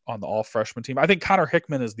have been on the all freshman team. I think Connor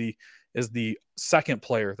Hickman is the second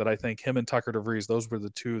player that I think him and Tucker DeVries, those were the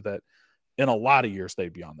two that in a lot of years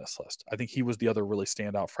they'd be on this list. I think he was the other really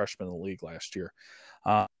standout freshman in the league last year.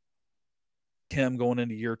 Him going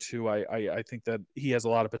into year two, I think that he has a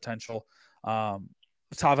lot of potential. Billy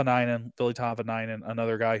Tavanainen,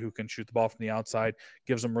 another guy who can shoot the ball from the outside,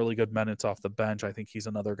 gives him really good minutes off the bench. I think he's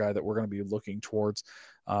another guy that we're going to be looking towards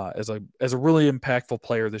as a really impactful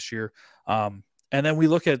player this year. And then we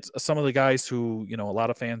look at some of the guys who, a lot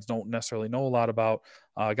of fans don't necessarily know a lot about.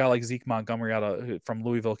 A guy like Zeke Montgomery from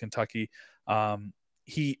Louisville, Kentucky.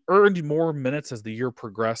 He earned more minutes as the year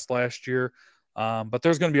progressed last year, but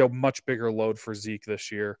there's going to be a much bigger load for Zeke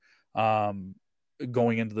this year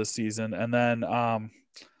going into the season. And then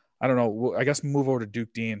I don't know, I guess move over to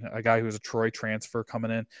Duke Dean, a guy who's a Troy transfer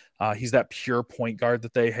coming in. He's that pure point guard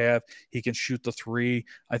that they have. He can shoot the three.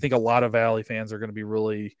 I think a lot of Valley fans are going to be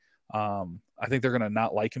really I think they're going to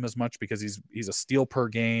not like him as much because he's a steal per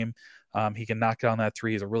game. He can knock down that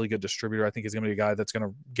three. He's a really good distributor. I think he's going to be a guy that's going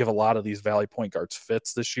to give a lot of these Valley point guards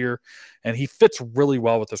fits this year. And he fits really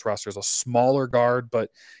well with this roster as a smaller guard,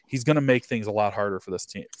 but he's going to make things a lot harder for this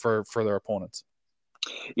team, for their opponents.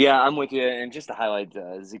 Yeah, I'm with you. And just to highlight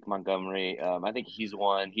Zeke Montgomery, I think he's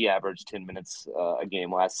one. He averaged 10 minutes a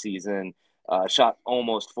game last season, shot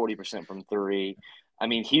almost 40% from three. I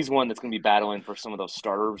mean, he's one that's going to be battling for some of those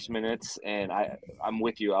starters minutes, and I'm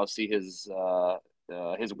with you. I'll see his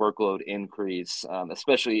workload increase,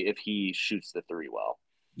 especially if he shoots the three well.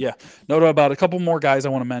 Yeah, no doubt about it. A couple more guys I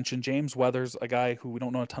want to mention. James Weathers, a guy who we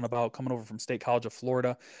don't know a ton about, coming over from State College of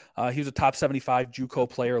Florida. He was a top 75 JUCO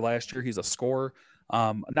player last year. He's a scorer.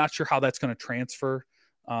 Not sure how that's going to transfer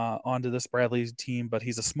onto this Bradley team, but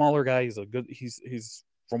he's a smaller guy. He's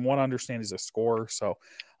from what I understand, he's a scorer. So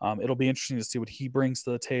it'll be interesting to see what he brings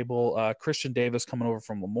to the table. Christian Davis coming over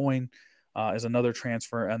from Lemoyne is another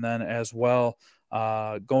transfer. And then as well,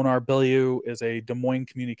 Gonar Biliu is a Des Moines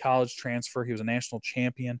Community College transfer. He was a national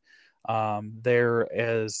champion there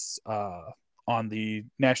as on the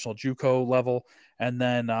national JUCO level. And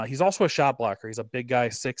then he's also a shot blocker. He's a big guy,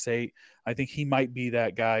 6'8". I think he might be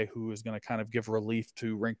that guy who is going to kind of give relief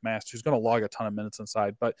to Rink Mast, who's going to log a ton of minutes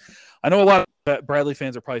inside. But I know a lot of Bradley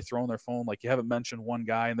fans are probably throwing their phone like you haven't mentioned one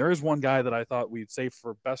guy. And there is one guy that I thought we'd save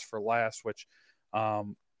for best for last, which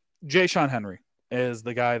Jay Sean Henry is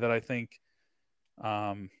the guy that I think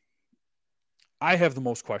I have the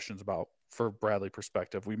most questions about for Bradley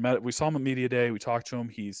perspective. We saw him at media day. We talked to him.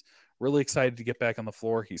 He's really excited to get back on the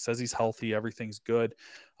floor. He says he's healthy. Everything's good,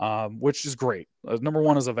 which is great. Number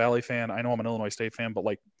one, as a Valley fan, I know I'm an Illinois State fan, but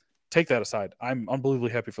like, take that aside. I'm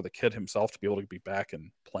unbelievably happy for the kid himself to be able to be back and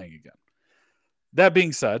playing again. That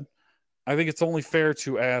being said, I think it's only fair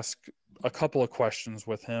to ask a couple of questions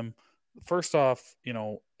with him. First off,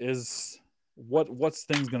 is what's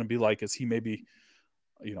things going to be like? Is he maybe,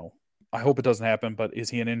 I hope it doesn't happen, but is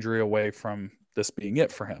he an injury away from this being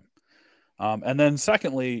it for him? And then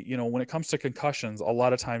secondly, when it comes to concussions, a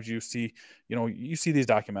lot of times you see these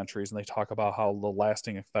documentaries and they talk about how the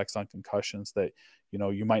lasting effects on concussions that,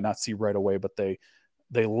 you might not see right away, but they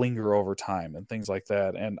linger over time and things like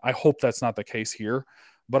that. And I hope that's not the case here,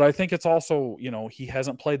 but I think it's also, he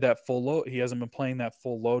hasn't played that full load. He hasn't been playing that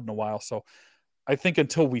full load in a while. So I think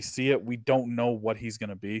until we see it, we don't know what he's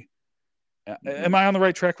going to be. Am I on the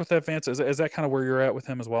right track with that, Vance? Is that kind of where you're at with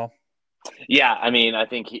him as well? Yeah, I mean, I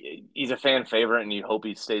think he's a fan favorite, and you hope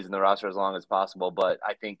he stays in the roster as long as possible. But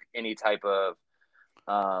I think any type of,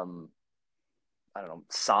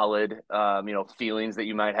 solid, feelings that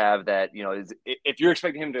you might have that, is if you're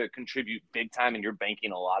expecting him to contribute big time and you're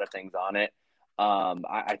banking a lot of things on it,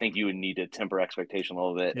 I think you would need to temper expectation a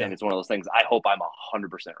little bit. Yeah. And it's one of those things. I hope I'm 100%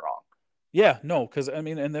 wrong. Yeah, no, because I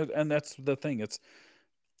mean, and that's the thing. It's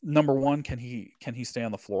number one, can he stay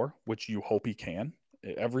on the floor, which you hope he can.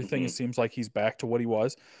 Everything seems like he's back to what he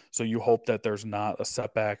was. So you hope that there's not a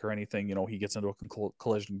setback or anything, he gets into a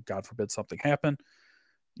collision, God forbid something happen.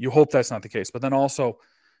 You hope that's not the case. But then also,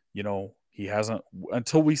 he hasn't,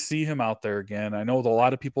 until we see him out there again. I know that a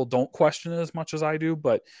lot of people don't question it as much as I do,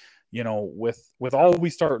 but with all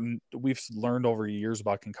we've learned over years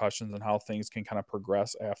about concussions and how things can kind of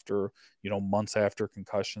progress after, months after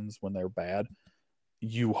concussions when they're bad.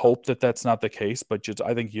 You hope that that's not the case, but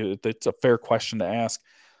I think it's a fair question to ask.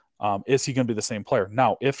 Is he going to be the same player?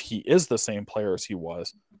 Now, if he is the same player as he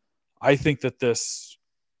was, I think that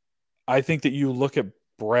you look at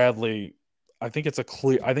Bradley, I think it's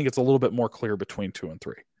a little bit more clear between 2 and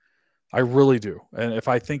 3. I really do. And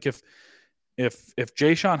if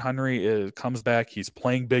Jay Sean Henry comes back, he's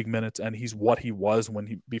playing big minutes and he's what he was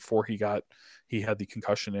before he had the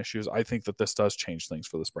concussion issues, I think that this does change things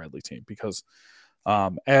for this Bradley team because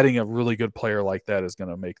adding a really good player like that is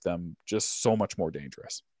going to make them just so much more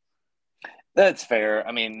dangerous. That's fair.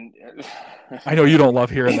 I mean, I know you don't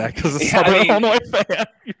love hearing that because it's Illinois fan.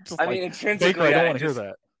 Intrinsically, I don't want to hear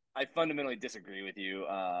that. I fundamentally disagree with you.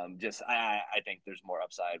 I think there's more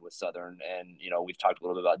upside with Southern, and we've talked a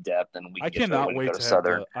little bit about depth, and I cannot wait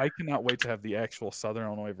to have the actual Southern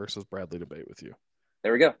Illinois versus Bradley debate with you.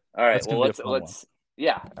 There we go. All right. Well, let's.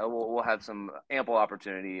 Yeah, we'll have some ample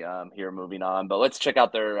opportunity here moving on. But let's check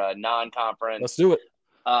out their non-conference. Let's do it.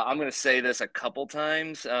 I'm going to say this a couple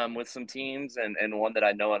times with some teams and one that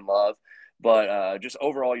I know and love. But just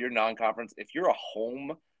overall, your non-conference, if you're a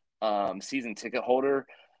home season ticket holder,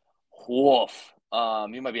 woof,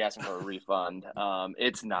 you might be asking for a refund.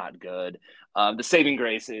 It's not good. The saving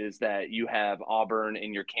grace is that you have Auburn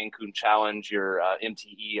in your Cancun Challenge, your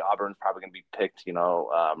MTE. Auburn's probably going to be picked,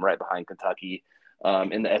 right behind Kentucky.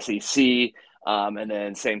 In the SEC, and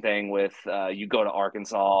then same thing with you go to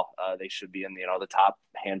Arkansas. They should be in the top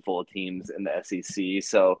handful of teams in the SEC.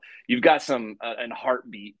 So you've got some an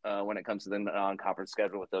heartbeat when it comes to the non-conference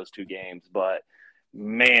schedule with those 2 games. But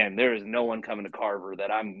man, there is no one coming to Carver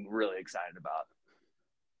that I'm really excited about.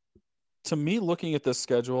 To me, looking at this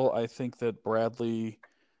schedule, I think that Bradley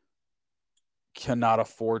cannot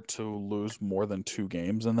afford to lose more than 2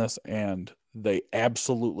 games in this, and they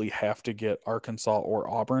absolutely have to get Arkansas or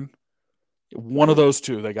Auburn. One of those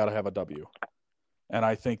 2, they got to have a W. And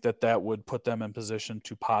I think that would put them in position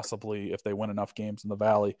to possibly, if they win enough games in the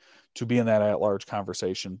Valley, to be in that at-large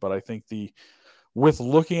conversation. But I think with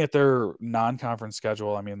looking at their non-conference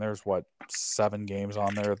schedule, I mean, there's 7 games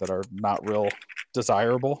on there that are not real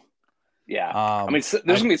desirable. Yeah. There's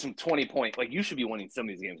going to be some 20-point. You should be winning some of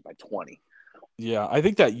these games by 20. Yeah, I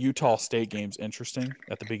think that Utah State game's interesting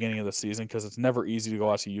at the beginning of the season because it's never easy to go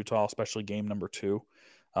out to Utah, especially game number 2.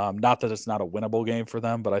 Not that it's not a winnable game for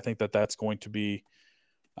them, but I think that's going to be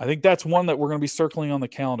 – I think that's one that we're going to be circling on the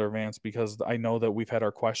calendar, Vance, because I know that we've had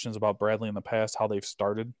our questions about Bradley in the past, how they've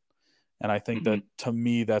started. And I think that, to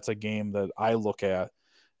me, that's a game that I look at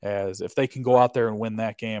as if they can go out there and win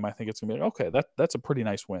that game, I think it's going to be okay, that's a pretty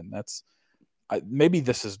nice win. Maybe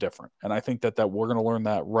this is different, and I think that we're going to learn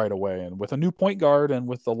that right away. And with a new point guard and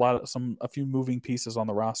with a few moving pieces on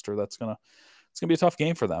the roster, that's going it's going to be a tough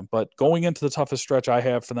game for them. But going into the toughest stretch I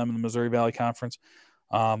have for them in the Missouri Valley Conference,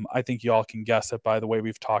 I think you all can guess it by the way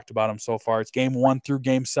we've talked about them so far. It's game 1 through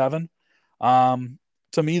game 7.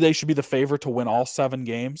 To me, they should be the favorite to win all 7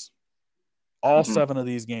 games. All 7 of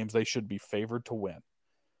these games, they should be favored to win.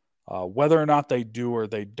 Whether or not they do or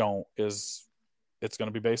they don't it's going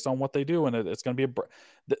to be based on what they do, and it's going to be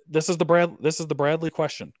this is the Bradley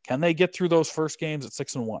question. Can they get through those first games at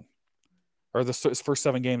 6-1, or the first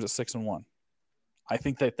 7 games at 6-1? I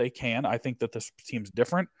think that they can. I think that this team's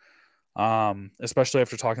different, especially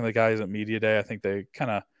after talking to the guys at Media Day. I think they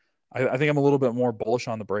kind of. I think I'm a little bit more bullish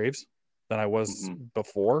on the Braves than I was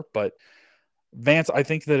before, but. Vance, I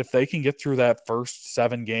think that if they can get through that first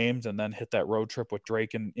 7 games and then hit that road trip with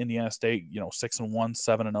Drake and Indiana State, 6-1,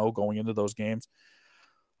 7-0 going into those games,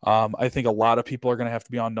 I think a lot of people are going to have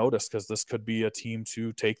to be on notice because this could be a team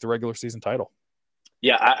to take the regular season title.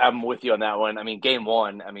 Yeah, I'm with you on that one. I mean, game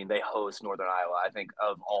 1, they host Northern Iowa. I think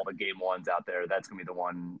of all the game 1s out there, that's going to be the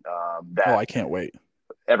one that I can't wait.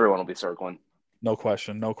 Everyone will be circling. No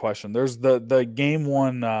question. There's the game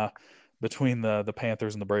 1 between the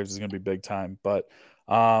Panthers and the Braves is going to be big time. But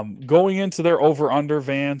going into their over-under,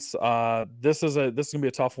 Vance, this is going to be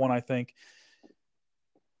a tough one, I think.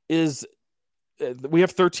 We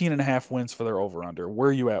have 13.5 wins for their over-under. Where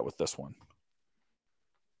are you at with this one?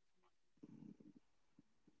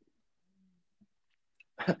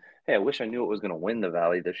 Hey, I wish I knew it was going to win the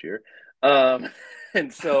Valley this year.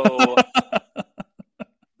 And so...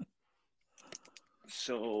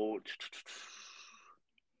 So...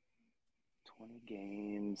 20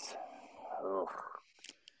 games. Oh.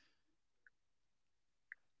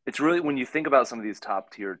 It's really, when you think about some of these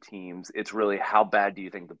top tier teams, it's really how bad do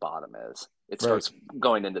you think the bottom is? It starts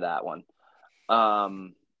going into that one.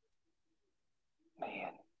 Man.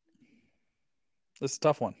 This is a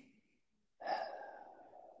tough one.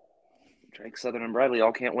 Drake, Southern, and Bradley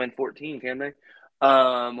all can't win 14, can they?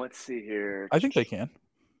 Let's see here. I think they can.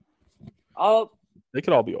 They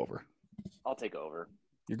could all be over. I'll take over.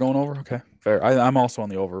 You're going over? Okay, fair. I'm also on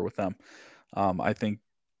the over with them. I think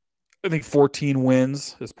 14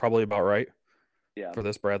 wins is probably about right for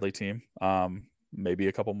this Bradley team. Maybe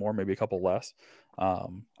a couple more, maybe a couple less.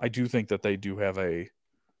 I do think that they do have a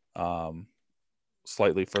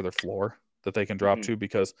slightly further floor that they can drop to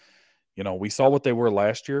because, we saw what they were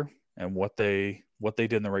last year and what they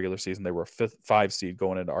did in the regular season. They were a 5 seed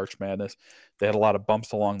going into Arch Madness. They had a lot of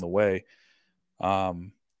bumps along the way.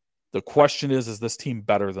 The question is this team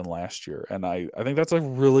better than last year? And I think that's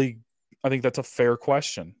a fair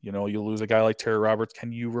question. You lose a guy like Terry Roberts.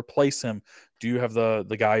 Can you replace him? Do you have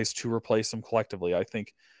the guys to replace him collectively? I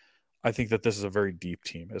think that this is a very deep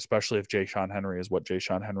team, especially if Jay Sean Henry is what Jay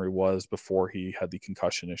Sean Henry was before he had the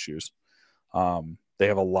concussion issues. They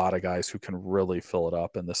have a lot of guys who can really fill it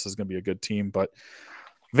up, and this is going to be a good team. But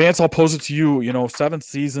Vance, I'll pose it to you. 7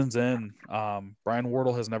 seasons in, Brian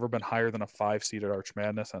Wardle has never been higher than a 5 seed at Arch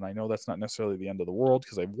Madness, and I know that's not necessarily the end of the world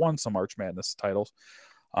because they've won some Arch Madness titles.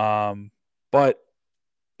 But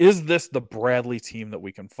is this the Bradley team that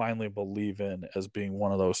we can finally believe in as being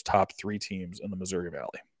one of those top 3 teams in the Missouri Valley?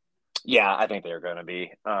 Yeah, I think they're going to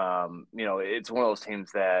be. It's one of those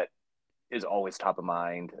teams that is always top of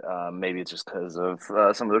mind. Maybe it's just because of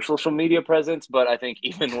some of their social media presence, but I think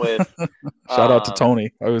even with shout out to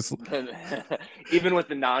Tony. Even with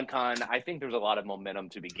the non-con, I think there's a lot of momentum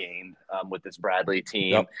to be gained with this Bradley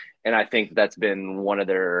team, and I think that's been one of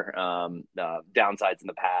their downsides in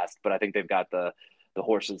the past. But I think they've got the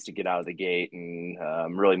horses to get out of the gate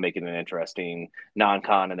and really make it an interesting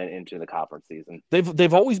non-con and then into the conference season.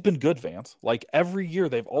 They've always been good, Vance. Like every year,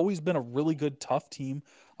 they've always been a really good, tough team,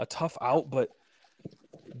 a tough out, but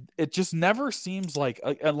it just never seems like,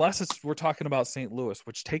 unless we're talking about St. Louis,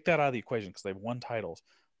 which take that out of the equation because they've won titles,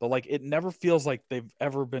 but like it never feels like they've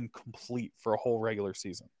ever been complete for a whole regular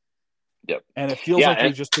season. Yep. And it feels like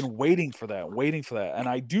they've just been waiting for that. And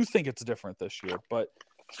I do think it's different this year, but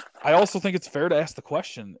I also think it's fair to ask the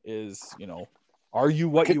question is, are you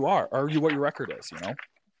what you are? Are you what your record is,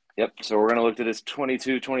 Yep. So we're going to look to this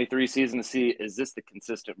 22-23 season to see, is this the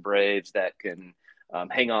consistent Braves that can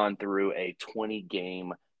hang on through a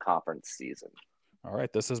 20-game conference season? All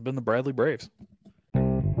right. This has been the Bradley Braves.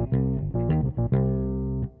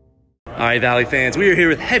 All right, Valley fans, we are here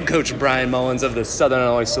with head coach Brian Mullins of the Southern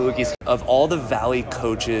Illinois Salukis. Of all the Valley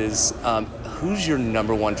coaches, who's your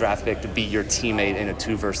number 1 draft pick to be your teammate in a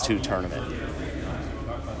 2-versus-2 tournament?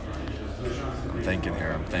 I'm thinking,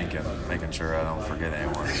 making sure I don't forget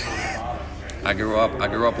anyone. I grew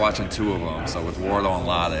up watching 2 of them, so with Wardle and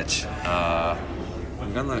Lodich.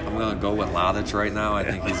 I'm gonna go with Lodich right now. I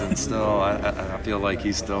think he's in still. I feel like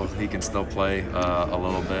he can still play a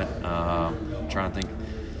little bit. trying to think.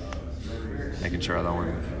 Making sure I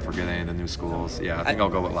don't forget any of the new schools. Yeah, I think I'll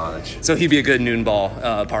go with Lodich. So he'd be a good noon ball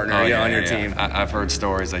partner on your team. I've heard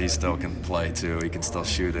stories that he still can play too. He can still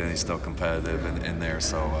shoot it. And he's still competitive in there.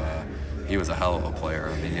 So he was a hell of a player.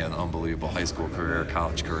 I mean, he had an unbelievable high school career,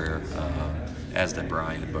 college career, as did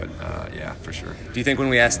Brian. But yeah, for sure. Do you think when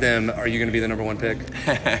we ask them, are you going to be the number one pick?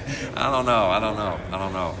 I don't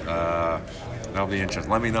know. That'll be interesting.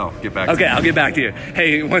 Let me know. Get back to Okay, me. I'll get back to you.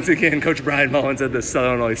 Hey, once again, Coach Brian Mullins of the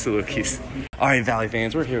Southern Illinois Salukis. All right, Valley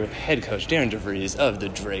fans, we're here with head coach Darren DeVries of the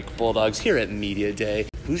Drake Bulldogs here at Media Day.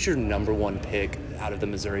 Who's your number one pick out of the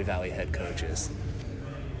Missouri Valley head coaches?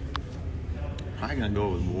 I'm going to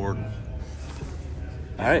go with Ward.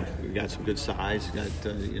 All right. We got some good size, got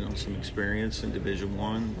some experience in Division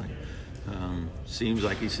One. Seems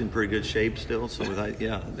like he's in pretty good shape still. So I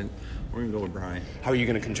think we're going to go with Brian. How are you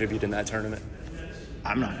going to contribute in that tournament?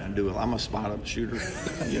 I'm not going to do it. I'm a spot-up shooter,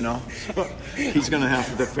 So he's going to have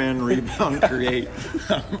to defend, rebound, create.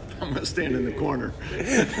 I'm going to stand in the corner.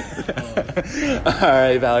 All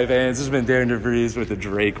right, Valley fans. This has been Darren DeVries with the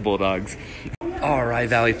Drake Bulldogs. All right,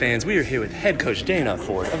 Valley fans. We are here with head coach Dana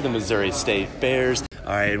Ford of the Missouri State Bears.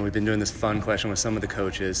 All right, and we've been doing this fun question with some of the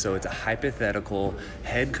coaches. So it's a hypothetical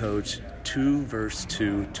head coach 2 versus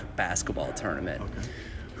 2 basketball tournament. Okay.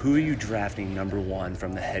 Who are you drafting number one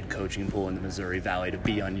from the head coaching pool in the Missouri Valley to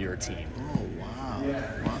be on your team? Oh, wow.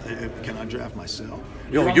 Can I draft myself?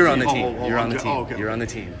 You're on the team. Oh, You're on the team. okay. You're on the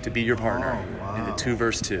team to be your partner in the 2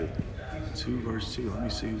 versus 2. 2 versus 2. Let me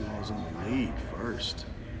see who I was on the league first.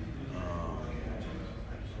 I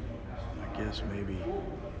guess maybe who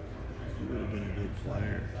would have been a good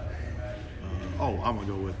player. I'm going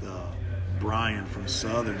to go with Brian from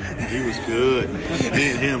Southern. He was good. Me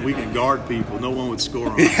and him, we can guard people. No one would score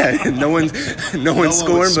on us. Yeah, no one's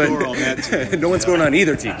scoring, but on that team. no one's scoring on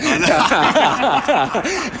either team.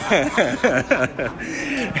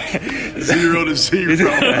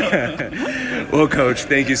 0-0. Well, Coach,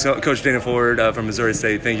 thank you so. Coach Dana Ford from Missouri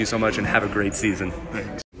State, thank you so much, and have a great season.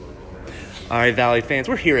 Thanks. All right, Valley fans,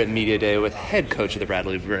 we're here at Media Day with head coach of the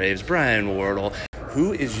Bradley Braves, Brian Wardle.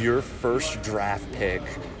 Who is your first draft pick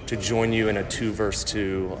to join you in a 2 versus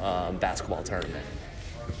 2 basketball tournament?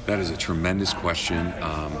 That is a tremendous question.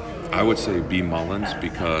 I would say B. Mullins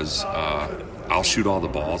because I'll shoot all the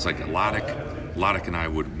balls. Like Loddick and I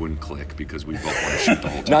wouldn't click because we both want to shoot the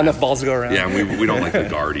whole time. Not enough balls to go around. Yeah, and we don't like to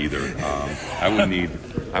guard either. I would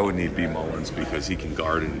need B. Mullins because he can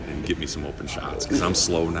guard and get me some open shots because I'm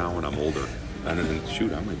slow now and I'm older. And then,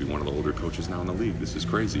 shoot, I might be one of the older coaches now in the league. This is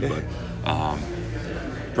crazy, but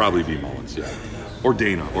probably B. Mullins, yeah. Or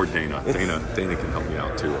Dana. Dana can help me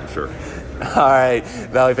out too, I'm sure. All right,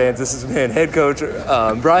 Valley fans, this has been head coach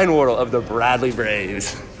Brian Wardle of the Bradley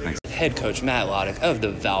Braves. Thanks. Head coach Matt Loddick of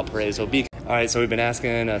the Valparaiso Beacon. All right, so we've been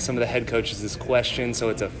asking some of the head coaches this question. So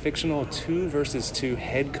it's a fictional 2 versus 2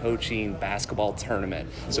 head coaching basketball tournament.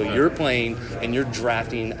 So you're playing and you're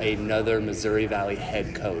drafting another Missouri Valley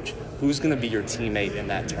head coach. Who's going to be your teammate in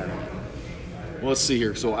that tournament? Well, let's see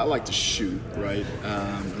here. So I like to shoot, right?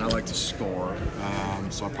 And I like to score.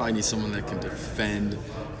 So I probably need someone that can defend,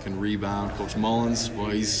 can rebound. Coach Mullins, well,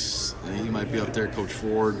 he might be up there. Coach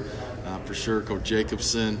Ford, for sure. Coach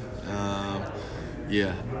Jacobson.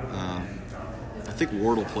 I think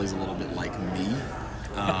Wardle plays a little bit like me.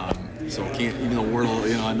 So can't, even though Wardle,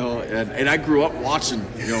 I know, and I grew up watching,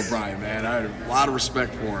 Brian, man. I had a lot of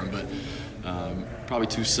respect for him, but probably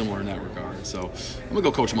too similar in that regard. So I'm going to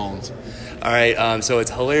go Coach Mullins. All right, so it's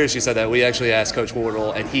hilarious you said that. We actually asked Coach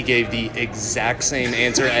Wardle, and he gave the exact same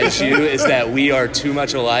answer as you, is that we are too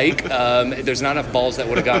much alike. There's not enough balls that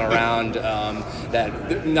would have gone around,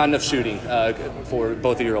 not enough shooting for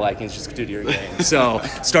both of your likings just due to your game. So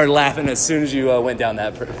started laughing as soon as you went down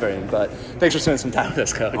that frame. But thanks for spending some time with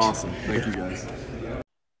us, Coach. Awesome. Thank you, guys.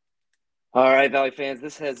 All right, Valley fans,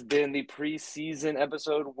 this has been the preseason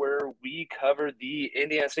episode where we covered the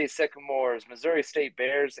Indiana State Sycamores, Missouri State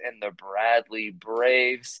Bears, and the Bradley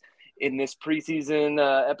Braves in this preseason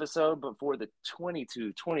episode before the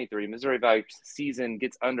 22-23 Missouri Valley season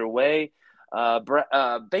gets underway.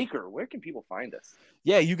 Baker, where can people find us?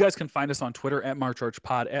 Yeah, you guys can find us on Twitter at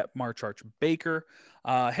MarchArchPod, at MarchArchBaker.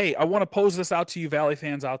 Hey, I want to pose this out to you Valley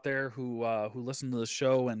fans out there who listen to the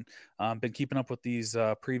show and been keeping up with these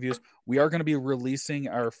previews. We are going to be releasing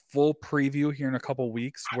our full preview here in a couple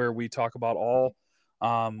weeks where we talk about all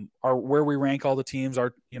where we rank all the teams,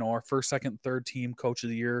 our first, second, third team, coach of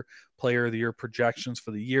the year, player of the year, projections for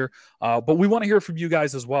the year. But we want to hear from you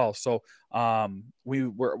guys as well. So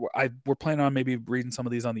we're planning on maybe reading some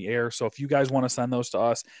of these on the air. So if you guys want to send those to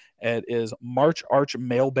us, it is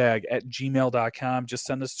marcharchmailbag@gmail.com. Just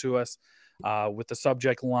send this to us. with the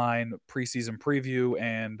subject line preseason preview,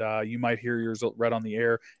 and you might hear yours read on the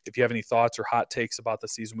air. If you have any thoughts or hot takes about the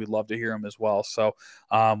season, we'd love to hear them as well. So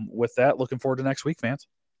with that, looking forward to next week, fans.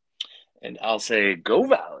 And I'll say go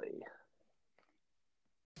Valley.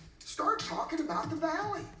 Start talking about the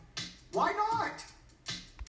Valley. Why not?